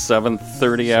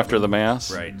 7:30 after the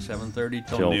Mass? Right, 7:30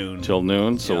 till noon. Till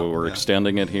noon, so we're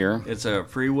extending it here. It's a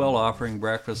free will offering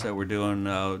breakfast that we're doing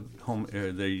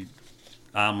the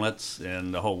omelets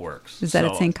and the whole works. Is that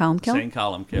at St. Columkill? St.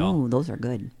 Columkill. Ooh, those are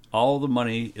good. All the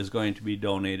money is going to be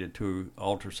donated to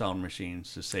ultrasound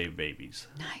machines to save babies.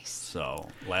 Nice. So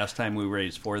last time we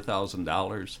raised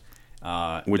 $4,000.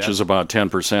 Which is about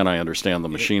 10%, I understand. The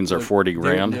machines are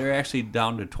 $40,000. They're actually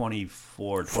down to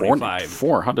 24, 25.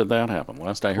 4? How did that happen?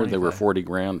 Last I heard 25. They were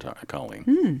 $40,000,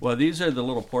 Colleen. Well, these are the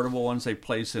little portable ones they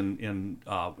place in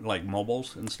like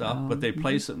mobiles and stuff. But they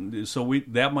place them. So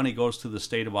that money goes to the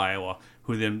state of Iowa,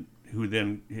 who then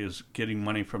is getting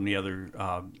money from the other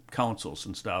councils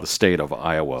and stuff. The state of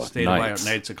Iowa.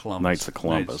 Knights of Columbus. Knights of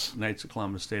Columbus. Knights of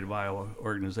Columbus, State of Iowa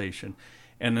organization.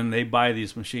 And then they buy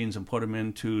these machines and put them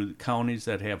into counties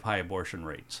that have high abortion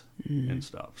rates and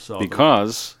stuff. So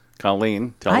because,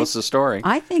 Colleen, tell us the story.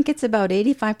 I think it's about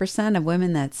 85% of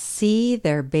women that see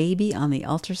their baby on the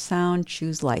ultrasound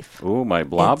choose life. Ooh, my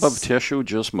blob of tissue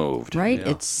just moved. Right? Yeah.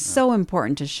 It's so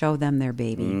important to show them their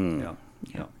baby.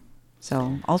 Yeah.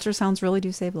 So ultrasounds really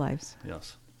do save lives.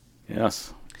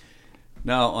 Yes.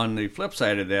 Now, on the flip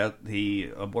side of that,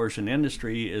 the abortion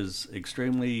industry is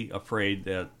extremely afraid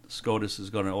that SCOTUS is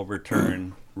going to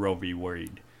overturn Roe v.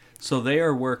 Wade. So they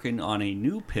are working on a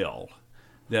new pill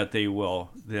that they will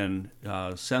then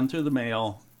send through the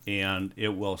mail, and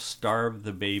it will starve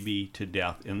the baby to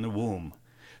death in the womb.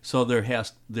 So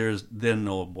there's then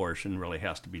no abortion really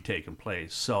has to be taking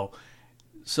place. So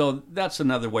that's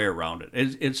another way around it.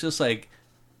 It's just like,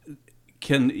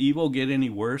 can evil get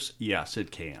any worse? Yes, it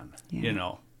can.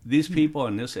 Yeah. These people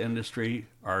in this industry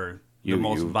are the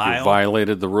most vile. You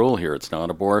violated the rule here. It's not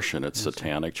abortion. It's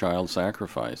satanic child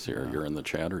sacrifice here. You're in the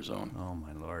chatter zone. Oh,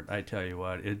 my Lord. I tell you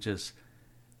what, it just,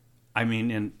 I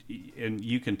mean, and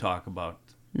you can talk about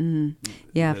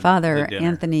Father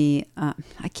Anthony,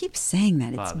 I keep saying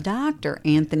that. It's Dr.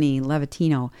 Anthony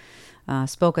Levatino.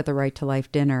 Spoke at the Right to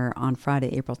Life dinner on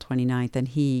Friday, April 29th, and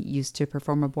he used to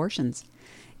perform abortions.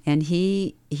 And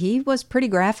he was pretty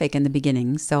graphic in the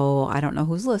beginning, so I don't know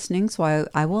who's listening, so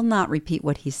I will not repeat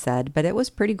what he said, but it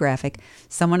was pretty graphic.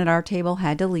 Someone at our table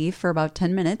had to leave for about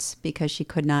 10 minutes because she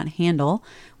could not handle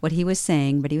what he was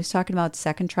saying, but he was talking about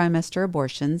second trimester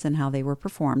abortions and how they were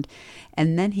performed.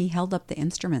 And then he held up the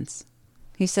instruments.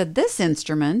 He said, this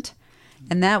instrument,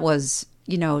 and that was,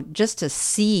 just to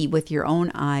see with your own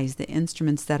eyes the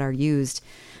instruments that are used.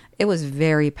 It was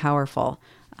very powerful.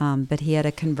 But he had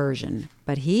a conversion.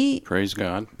 But he... Praise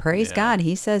God. God.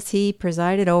 He says he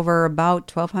presided over about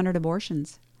 1,200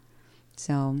 abortions.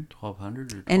 So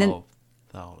 1,200 or and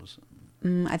 12,000?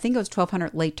 I think it was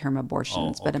 1,200 late-term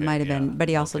abortions, but it okay, might have been. But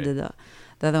he also okay. did the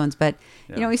other ones. But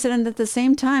he said, and at the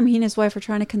same time, he and his wife were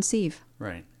trying to conceive,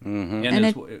 Right. Mm-hmm. and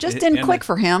it just didn't click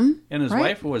for him. And his right?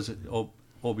 wife was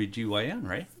OBGYN,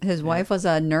 right? His wife was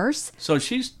a nurse. So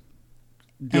she's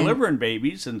delivering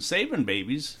babies and saving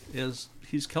babies as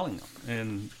he's killing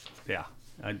them.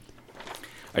 And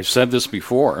I've said this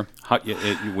before.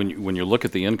 When you look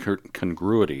at the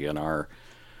incongruity in our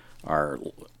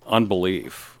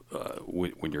unbelief,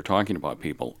 when you're talking about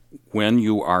people, when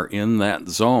you are in that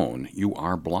zone, you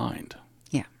are blind.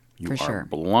 Yeah, You for are sure.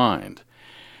 blind.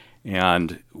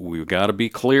 And we've got to be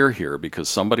clear here, because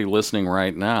somebody listening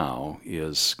right now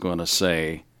is going to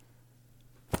say,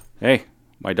 hey,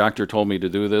 my doctor told me to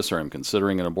do this, or I'm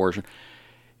considering an abortion.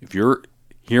 If you're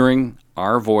hearing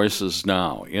our voices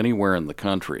now anywhere in the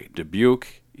country,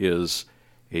 Dubuque is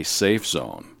a safe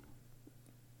zone,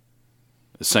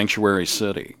 a sanctuary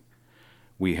city.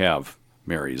 We have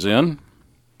Mary's Inn,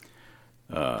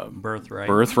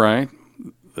 Birthright,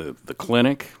 the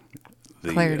clinic,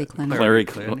 the Clarity Clinic.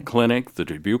 Clarity Clinic, the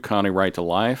Dubuque County Right to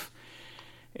Life,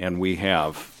 and we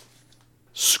have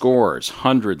scores,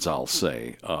 hundreds, I'll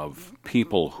say, of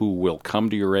people who will come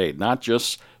to your aid, not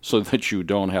just so that you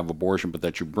don't have abortion, but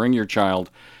that you bring your child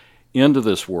into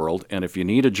this world. And if you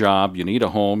need a job, you need a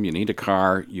home, you need a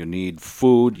car, you need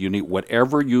food, you need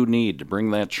whatever you need to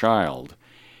bring that child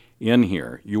in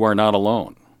here, you are not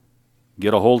alone.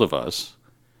 Get a hold of us,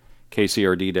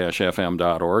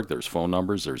 kcrd-fm.org. There's phone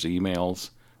numbers, there's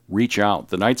emails. Reach out.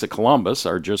 The Knights of Columbus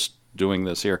are just doing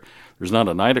this here. There's not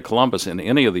a Knight of Columbus in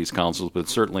any of these councils, but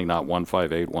certainly not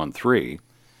 15813,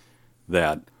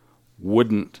 that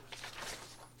wouldn't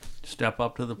step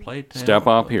up to the plate. step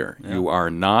up here. Yeah. You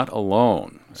are not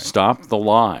alone. Right. Stop the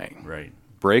lie. Right.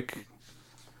 Break.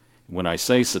 When I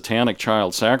say satanic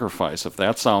child sacrifice, if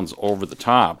that sounds over the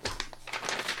top,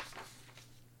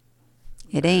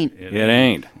 It ain't. It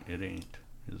ain't. It ain't.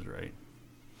 Is right.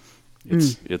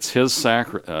 It's his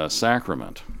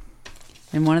sacrament.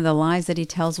 And one of the lies that he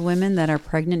tells women that are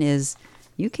pregnant is,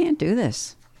 you can't do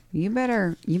this. You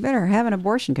better have an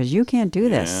abortion because you can't do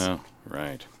this. Yeah,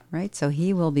 right. Right? So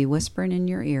he will be whispering in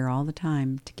your ear all the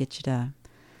time to get you to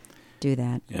do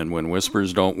that. And when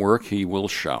whispers don't work, he will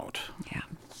shout. Yeah.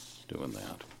 Doing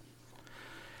that.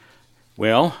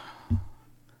 Well,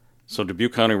 so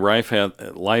Dubuque County Life had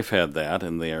that,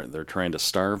 and they're trying to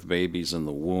starve babies in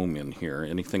the womb in here.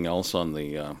 Anything else on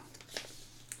the?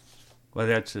 Well,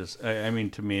 that's just. I mean,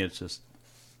 to me, it's just.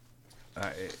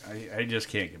 I just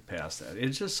can't get past that.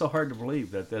 It's just so hard to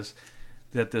believe that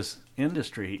this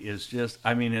industry is just.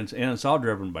 I mean, it's all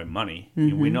driven by money.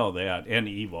 Mm-hmm. We know that, and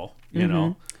evil. You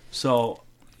know, so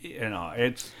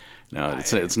it's. No,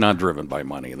 it's not driven by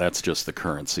money. That's just the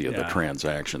currency of the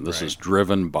transaction. This is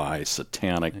driven by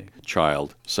satanic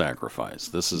child sacrifice.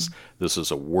 This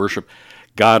is a worship.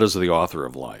 God is the author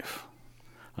of life.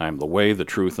 I am the way, the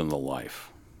truth, and the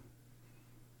life.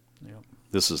 Yep.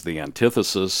 This is the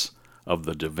antithesis of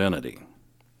the divinity.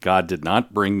 God did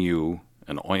not bring you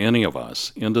and any of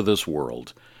us into this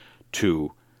world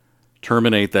to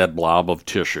terminate that blob of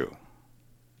tissue.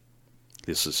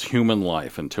 This is human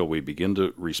life until we begin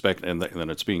to respect, and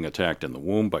then it's being attacked in the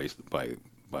womb by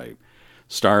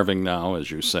starving now,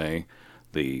 as you say,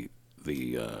 the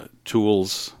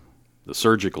tools, the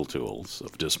surgical tools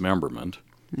of dismemberment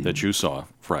that you saw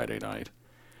Friday night,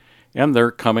 and they're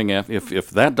coming after.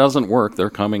 If that doesn't work, they're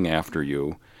coming after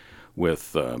you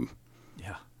with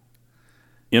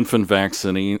infant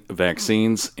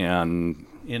vaccines and.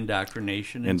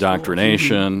 Indoctrination,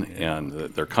 and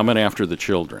they're coming after the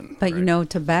children. But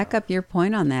to back up your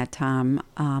point on that, Tom,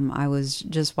 I was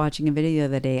just watching a video the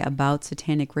other day about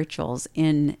satanic rituals.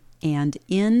 In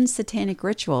satanic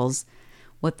rituals,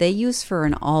 what they use for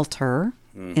an altar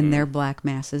in their black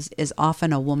masses is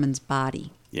often a woman's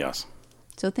body. Yes.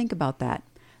 So think about that.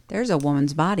 There's a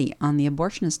woman's body on the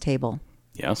abortionist table.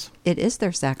 Yes. It is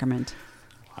their sacrament.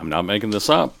 I'm not making this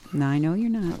up. No, I know you're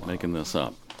not. Not making this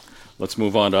up. Let's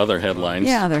move on to other headlines.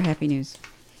 Yeah, other happy news.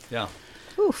 Yeah.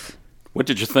 Oof. What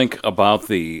did you think about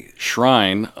the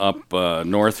shrine up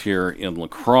north here in La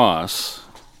Crosse,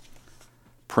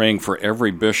 praying for every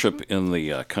bishop in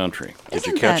the country? Did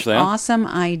you catch that? Awesome?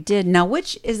 I did. Now,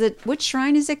 which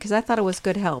shrine is it? Because I thought it was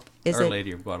Good Help. Our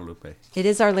Lady of Guadalupe. It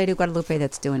is Our Lady of Guadalupe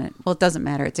that's doing it. Well, it doesn't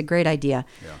matter. It's a great idea.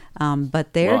 Yeah.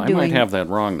 But they're doing. I might have that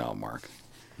wrong now, Mark.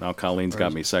 Now Colleen's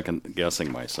got me second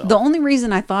guessing myself. The only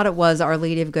reason I thought it was Our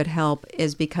Lady of Good Help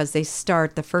is because they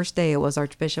start the first day. It was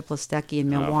Archbishop Listecki in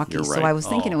Milwaukee, you're right. So I was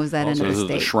thinking it was that end of This the is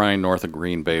state. the shrine north of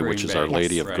Green Bay, which is Our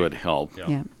Lady of Good Help.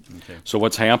 Yeah. Okay. So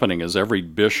what's happening is every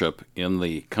bishop in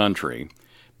the country,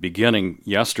 beginning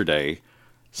yesterday,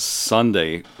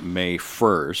 Sunday, May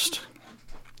 1st,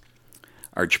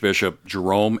 Archbishop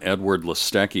Jerome Edward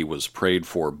Listecki was prayed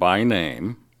for by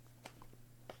name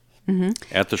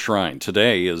at the shrine.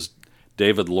 Today is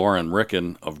David Lauren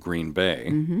Ricken of Green Bay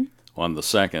on the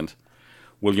 2nd,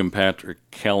 William Patrick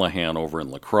Callahan over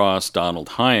in La Crosse, Donald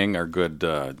Hying, our good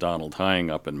Donald Hying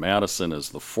up in Madison is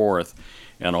the 4th,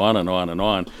 and on and on and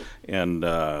on. And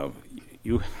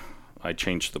I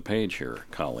changed the page here,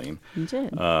 Colleen. You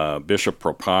did. Bishop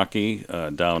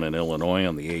Propaki down in Illinois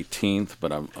on the 18th,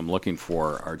 but I'm looking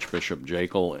for Archbishop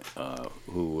Jekyll,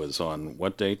 who was on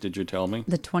what date did you tell me?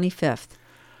 The 25th.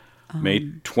 May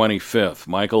 25th.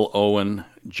 Michael Owen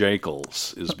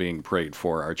Jacobs is being prayed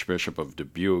for, Archbishop of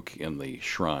Dubuque in the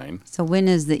shrine. So when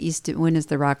is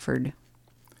the Rockford?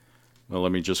 Well,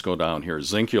 let me just go down here.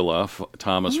 Zincula,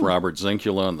 Thomas Robert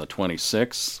Zincula on the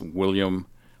 26th, William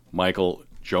Michael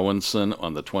Johansson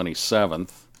on the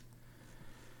 27th,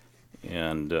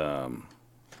 and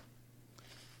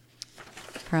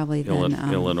Probably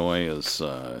then. Illinois is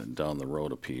down the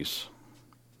road a piece,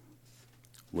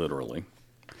 literally.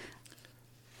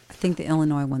 I think the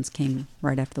Illinois ones came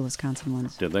right after the Wisconsin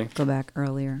ones. Did they? Go back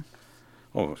earlier.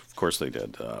 Oh, of course they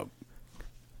did.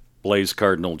 Blaise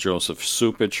Cardinal Joseph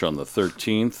Supich on the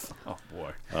 13th. Oh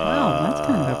boy! Wow, that's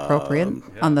kind of appropriate.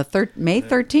 On the May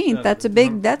 13th, that's a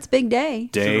big day.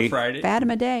 Friday.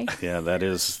 Fatima Day. Yeah, that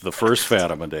is the first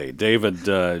Fatima Day.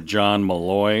 David John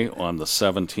Malloy on the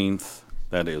 17th.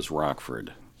 That is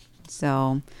Rockford.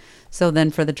 So then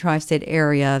for the tri-state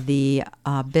area, the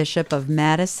Bishop of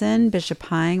Madison, Bishop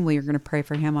Hying, we are going to pray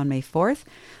for him on May 4th.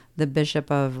 The Bishop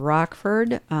of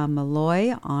Rockford,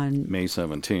 Malloy, on May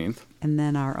 17th. And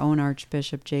then our own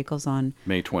Archbishop Jacobs on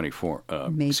May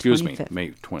 24th. May Excuse 25th. me,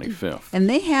 May 25th. And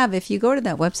they have, if you go to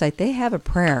that website, they have a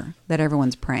prayer that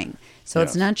everyone's praying. So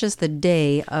it's Yes. not just the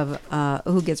day of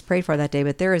who gets prayed for that day,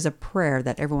 but there is a prayer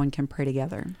that everyone can pray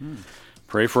together.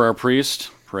 Pray for our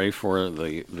priest. Pray for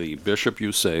the bishop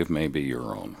you save may be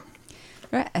your own.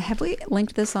 Right. Have we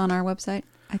linked this on our website?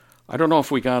 I don't know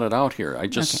if we got it out here.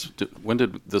 When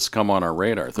did this come on our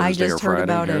radar? Thursday just or heard Friday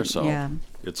about here? it, So yeah.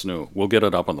 it's new. We'll get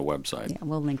it up on the website. Yeah,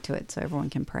 we'll link to it so everyone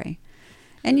can pray.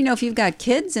 And, if you've got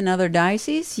kids in other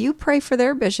dioceses, you pray for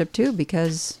their bishop, too,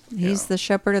 because he's the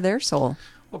shepherd of their soul.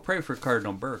 We'll pray for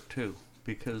Cardinal Burke, too,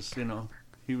 because,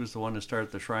 he was the one to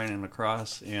start the shrine and the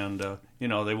cross, and, they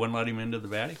wouldn't let him into the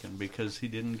Vatican because he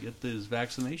didn't get his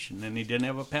vaccination, and he didn't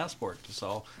have a passport.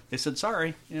 So they said,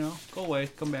 sorry, go away,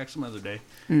 come back some other day.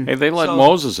 Hey, they let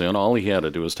Moses in. All he had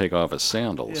to do was take off his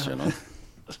sandals,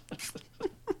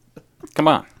 Come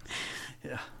on.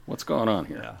 Yeah. What's going on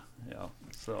here? Yeah.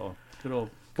 So, good old...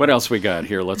 What else we got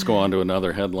here? Let's go on to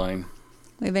another headline.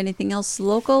 We have anything else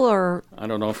local, or I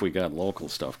don't know if we got local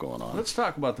stuff going on. Let's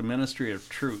talk about the Ministry of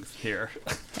Truth here.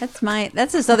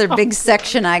 that's this other big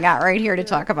section I got right here to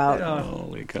talk about.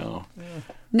 Holy cow.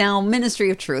 Now,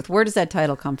 Ministry of Truth, where does that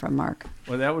title come from, Mark?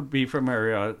 Well, that would be from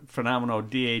our phenomenal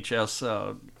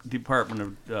DHS,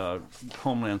 Department of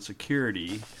Homeland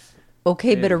Security.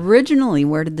 Okay, but originally,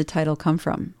 where did the title come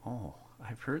from? Oh,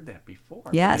 I've heard that before.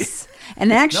 Yes.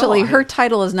 And actually, her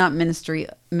title is not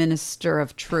Minister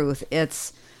of Truth.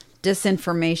 It's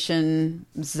Disinformation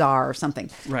Czar or something.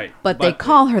 Right. But they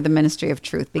call her the Ministry of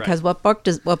Truth because Right.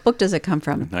 what book does it come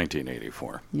from?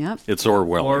 1984. Yep. It's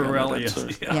Orwellian.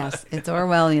 Orwellian. Yeah. Yes, it's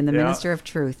Orwellian, the Minister of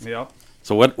Truth. Yep.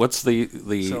 So what's the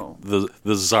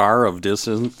czar of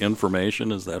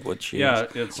disinformation? Is that what she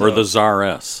is? It's or the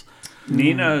czaress?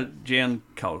 Nina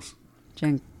Jankowicz.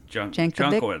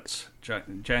 Jankowicz?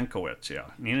 Jankowicz, yeah.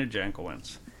 Nina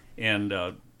Jankowicz. And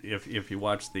if you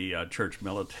watch the Church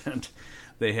Militant,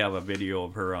 they have a video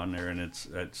of her on there, and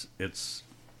it's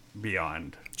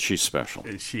beyond. She's special.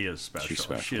 She is special. She's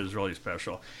special. She is really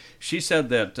special. She said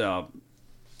that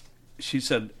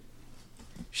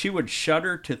she would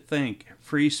shudder to think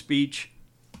free speech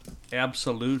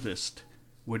absolutist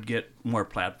would get more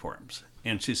platforms.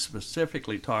 And she's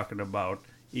specifically talking about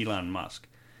Elon Musk,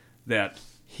 that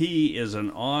he is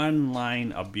an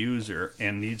online abuser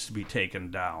and needs to be taken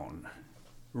down.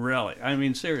 Really, I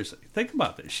mean, seriously, think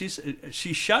about this.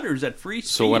 She shudders at free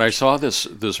speech. So when I saw this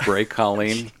break,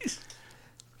 Colleen,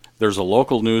 there's a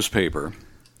local newspaper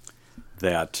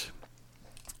that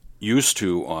used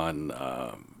to on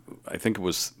I think it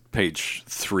was page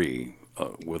 3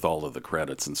 with all of the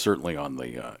credits, and certainly on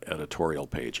the editorial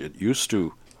page, it used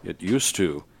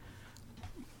to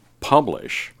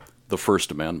publish the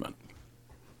First Amendment.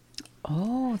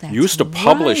 Oh, that's Used to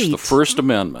publish right. the First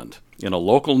Amendment in a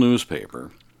local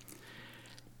newspaper,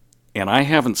 And I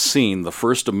haven't seen the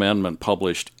First Amendment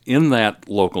published in that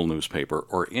local newspaper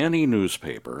or any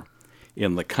newspaper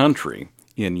in the country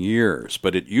in years.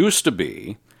 But it used to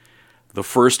be the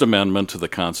First Amendment to the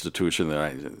Constitution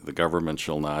that the government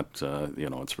shall not,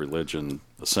 it's religion,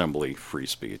 assembly, free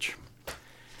speech.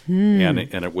 And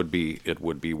it would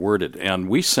be worded. And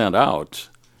we sent out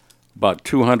about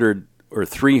 200 or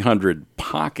 300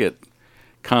 pocket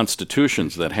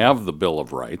constitutions that have the Bill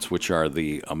of Rights, which are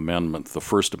the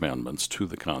First Amendments to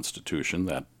the Constitution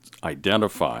that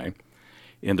identify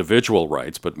individual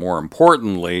rights, but more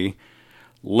importantly,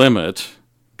 limit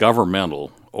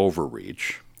governmental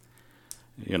overreach.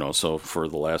 So for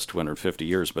the last 250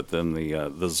 years, but then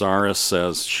the czaress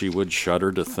says she would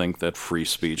shudder to think that free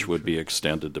speech would be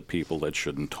extended to people that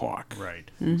shouldn't talk. Right,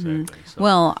 exactly. So,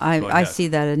 well, I see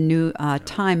that a new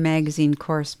Time magazine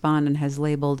correspondent has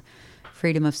labeled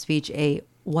freedom of speech a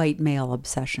white male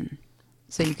obsession.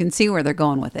 So you can see where they're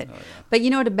going with it. Oh, yeah. But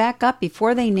to back up,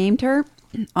 before they named her,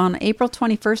 on April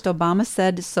 21st, Obama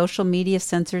said social media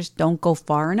censors don't go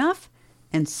far enough.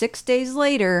 And 6 days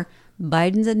later,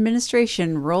 Biden's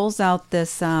administration rolls out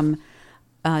this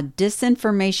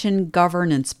disinformation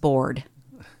governance board.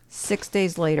 6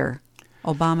 days later,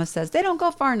 Obama says they don't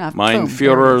go far enough. Mein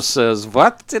Führer says,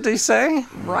 what did he say?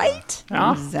 Right?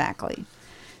 Yeah. Exactly.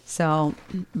 So,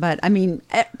 but I mean,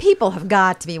 people have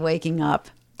got to be waking up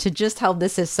to just how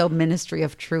this is so Ministry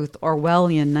of Truth,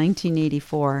 Orwellian,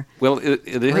 1984. Well, it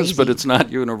is, but it's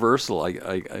not universal.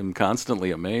 I'm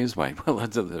constantly amazed by,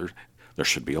 there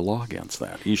should be a law against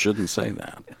that. He shouldn't say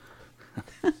that.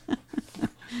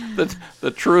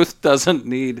 The truth doesn't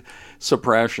need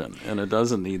suppression, and it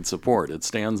doesn't need support. It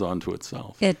stands onto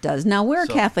itself. It does. Now, we're a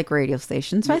Catholic radio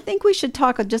station, so I think we should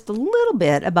talk just a little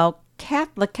bit about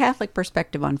the Catholic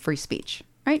perspective on free speech,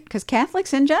 right? Because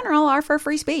Catholics in general are for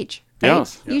free speech. Right?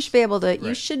 Yes. You should be able to.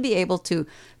 You should be able to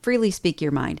freely speak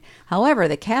your mind. However,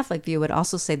 the Catholic view would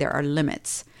also say there are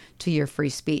limits to your free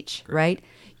speech, right?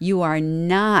 You are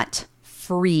not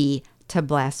free to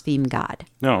blaspheme God.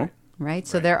 No. Right?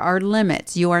 So there are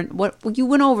limits. You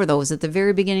went over those at the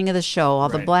very beginning of the show, all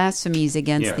the blasphemies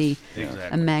against the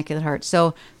Immaculate Heart.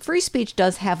 So free speech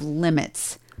does have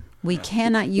limits. We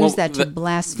cannot use that to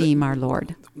blaspheme our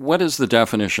Lord. What is the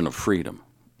definition of freedom?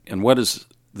 And what is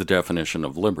the definition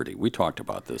of liberty? We talked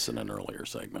about this in an earlier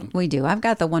segment. We do. I've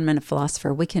got the 1 minute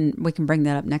philosopher. We can bring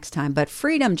that up next time. But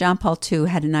freedom, John Paul II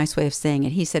had a nice way of saying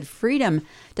it. He said freedom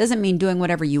doesn't mean doing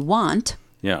whatever you want.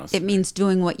 Yes. It means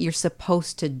doing what you're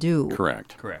supposed to do.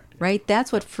 Correct. Right?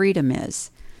 That's what freedom is.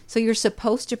 So you're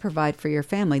supposed to provide for your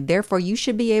family. Therefore, you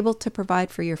should be able to provide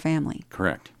for your family.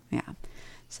 Correct. Yeah.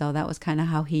 So that was kind of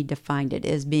how he defined it,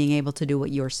 as being able to do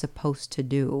what you're supposed to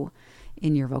do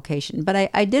in your vocation. But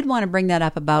I did want to bring that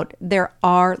up about there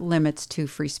are limits to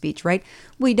free speech, right?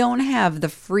 We don't have the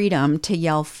freedom to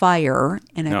yell fire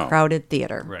in a crowded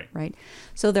theater, right?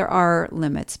 So there are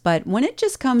limits. But when it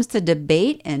just comes to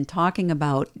debate and talking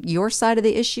about your side of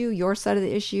the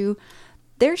issue,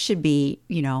 there should be,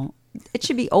 it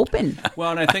should be open.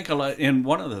 Well, and I think and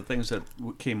one of the things that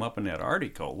came up in that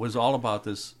article was all about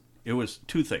this. It was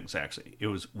two things, actually.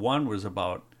 One was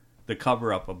about the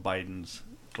cover-up of Biden's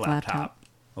laptop.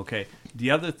 Okay. The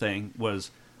other thing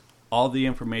was all the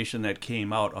information that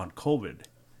came out on COVID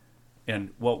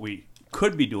and what we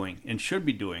could be doing and should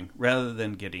be doing rather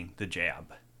than getting the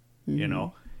jab,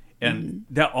 and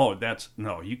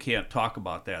you can't talk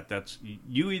about that. That's,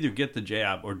 you either get the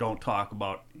jab or don't talk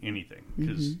about anything,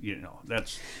 because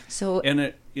that's so. And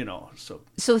it,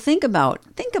 so think about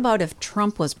if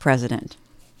Trump was president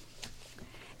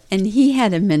and he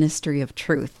had a ministry of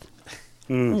truth.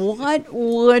 What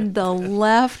would the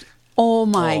left? Oh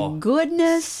my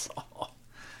goodness!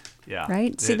 Yeah,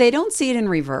 right. See, they don't see it in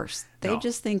reverse. They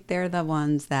just think they're the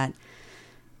ones that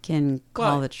can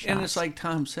call the shots. And it's like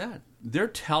Tom said, they're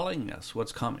telling us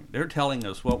what's coming. They're telling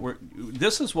us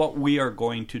this is what we are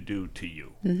going to do to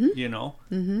you.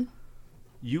 Mm-hmm.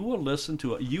 You will listen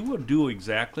to it. You will do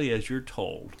exactly as you're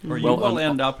told, or you will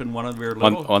end up in one of your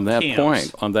little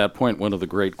camps. On that point, one of the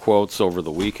great quotes over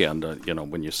the weekend,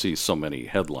 when you see so many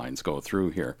headlines go through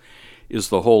here, is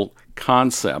the whole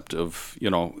concept of,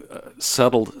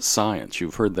 settled science.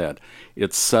 You've heard that.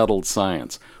 It's settled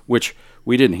science, which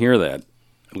we didn't hear that.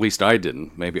 At least I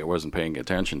didn't. Maybe I wasn't paying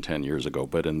attention 10 years ago.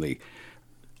 But in the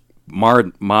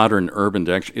modern urban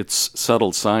dictionary, it's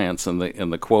settled science. And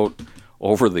the quote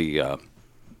over the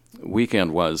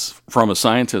weekend was from a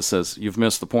scientist says, you've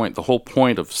missed the point. The whole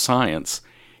point of science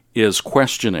is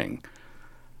questioning.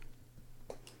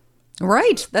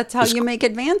 Right. That's how you make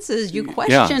advances. You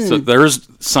question. Yeah. So there's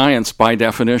science, by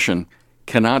definition,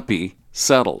 cannot be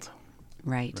settled.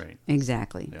 Right. Right.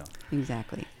 Exactly. Yeah.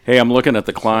 Exactly. Hey, I'm looking at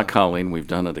the clock, Colleen. We've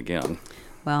done it again.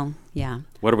 Well, yeah.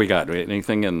 What do we got?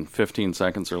 Anything in 15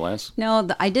 seconds or less? No,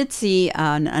 I did see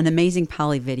an Amazing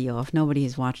Polly video. If nobody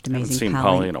has watched Amazing seen Polly,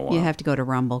 Polly in a while. you have to go to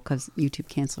Rumble because YouTube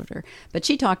canceled her. But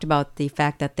she talked about the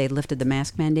fact that they lifted the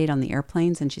mask mandate on the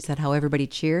airplanes, and she said how everybody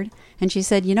cheered. And she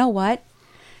said, you know what?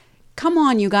 Come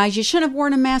on, you guys. You shouldn't have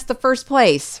worn a mask the first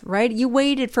place, right? You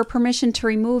waited for permission to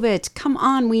remove it. Come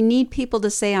on. We need people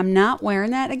to say, I'm not wearing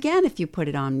that again if you put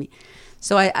it on me.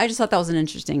 So I just thought that was an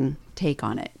interesting take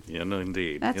on it. Yeah,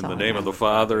 indeed. That's in the all name I of the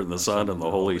Father, and the Son, and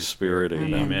the Holy Spirit.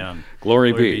 Amen. Amen.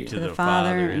 Glory be To the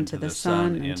Father, and to the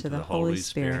Son, and to the Holy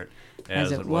Spirit,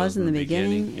 as it was in the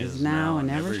beginning, is now,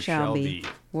 and ever shall be,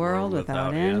 world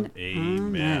without end.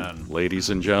 Amen.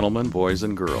 Ladies and gentlemen, boys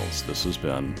and girls, this has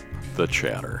been The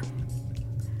Chatter.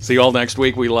 See you all next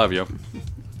week. We love you.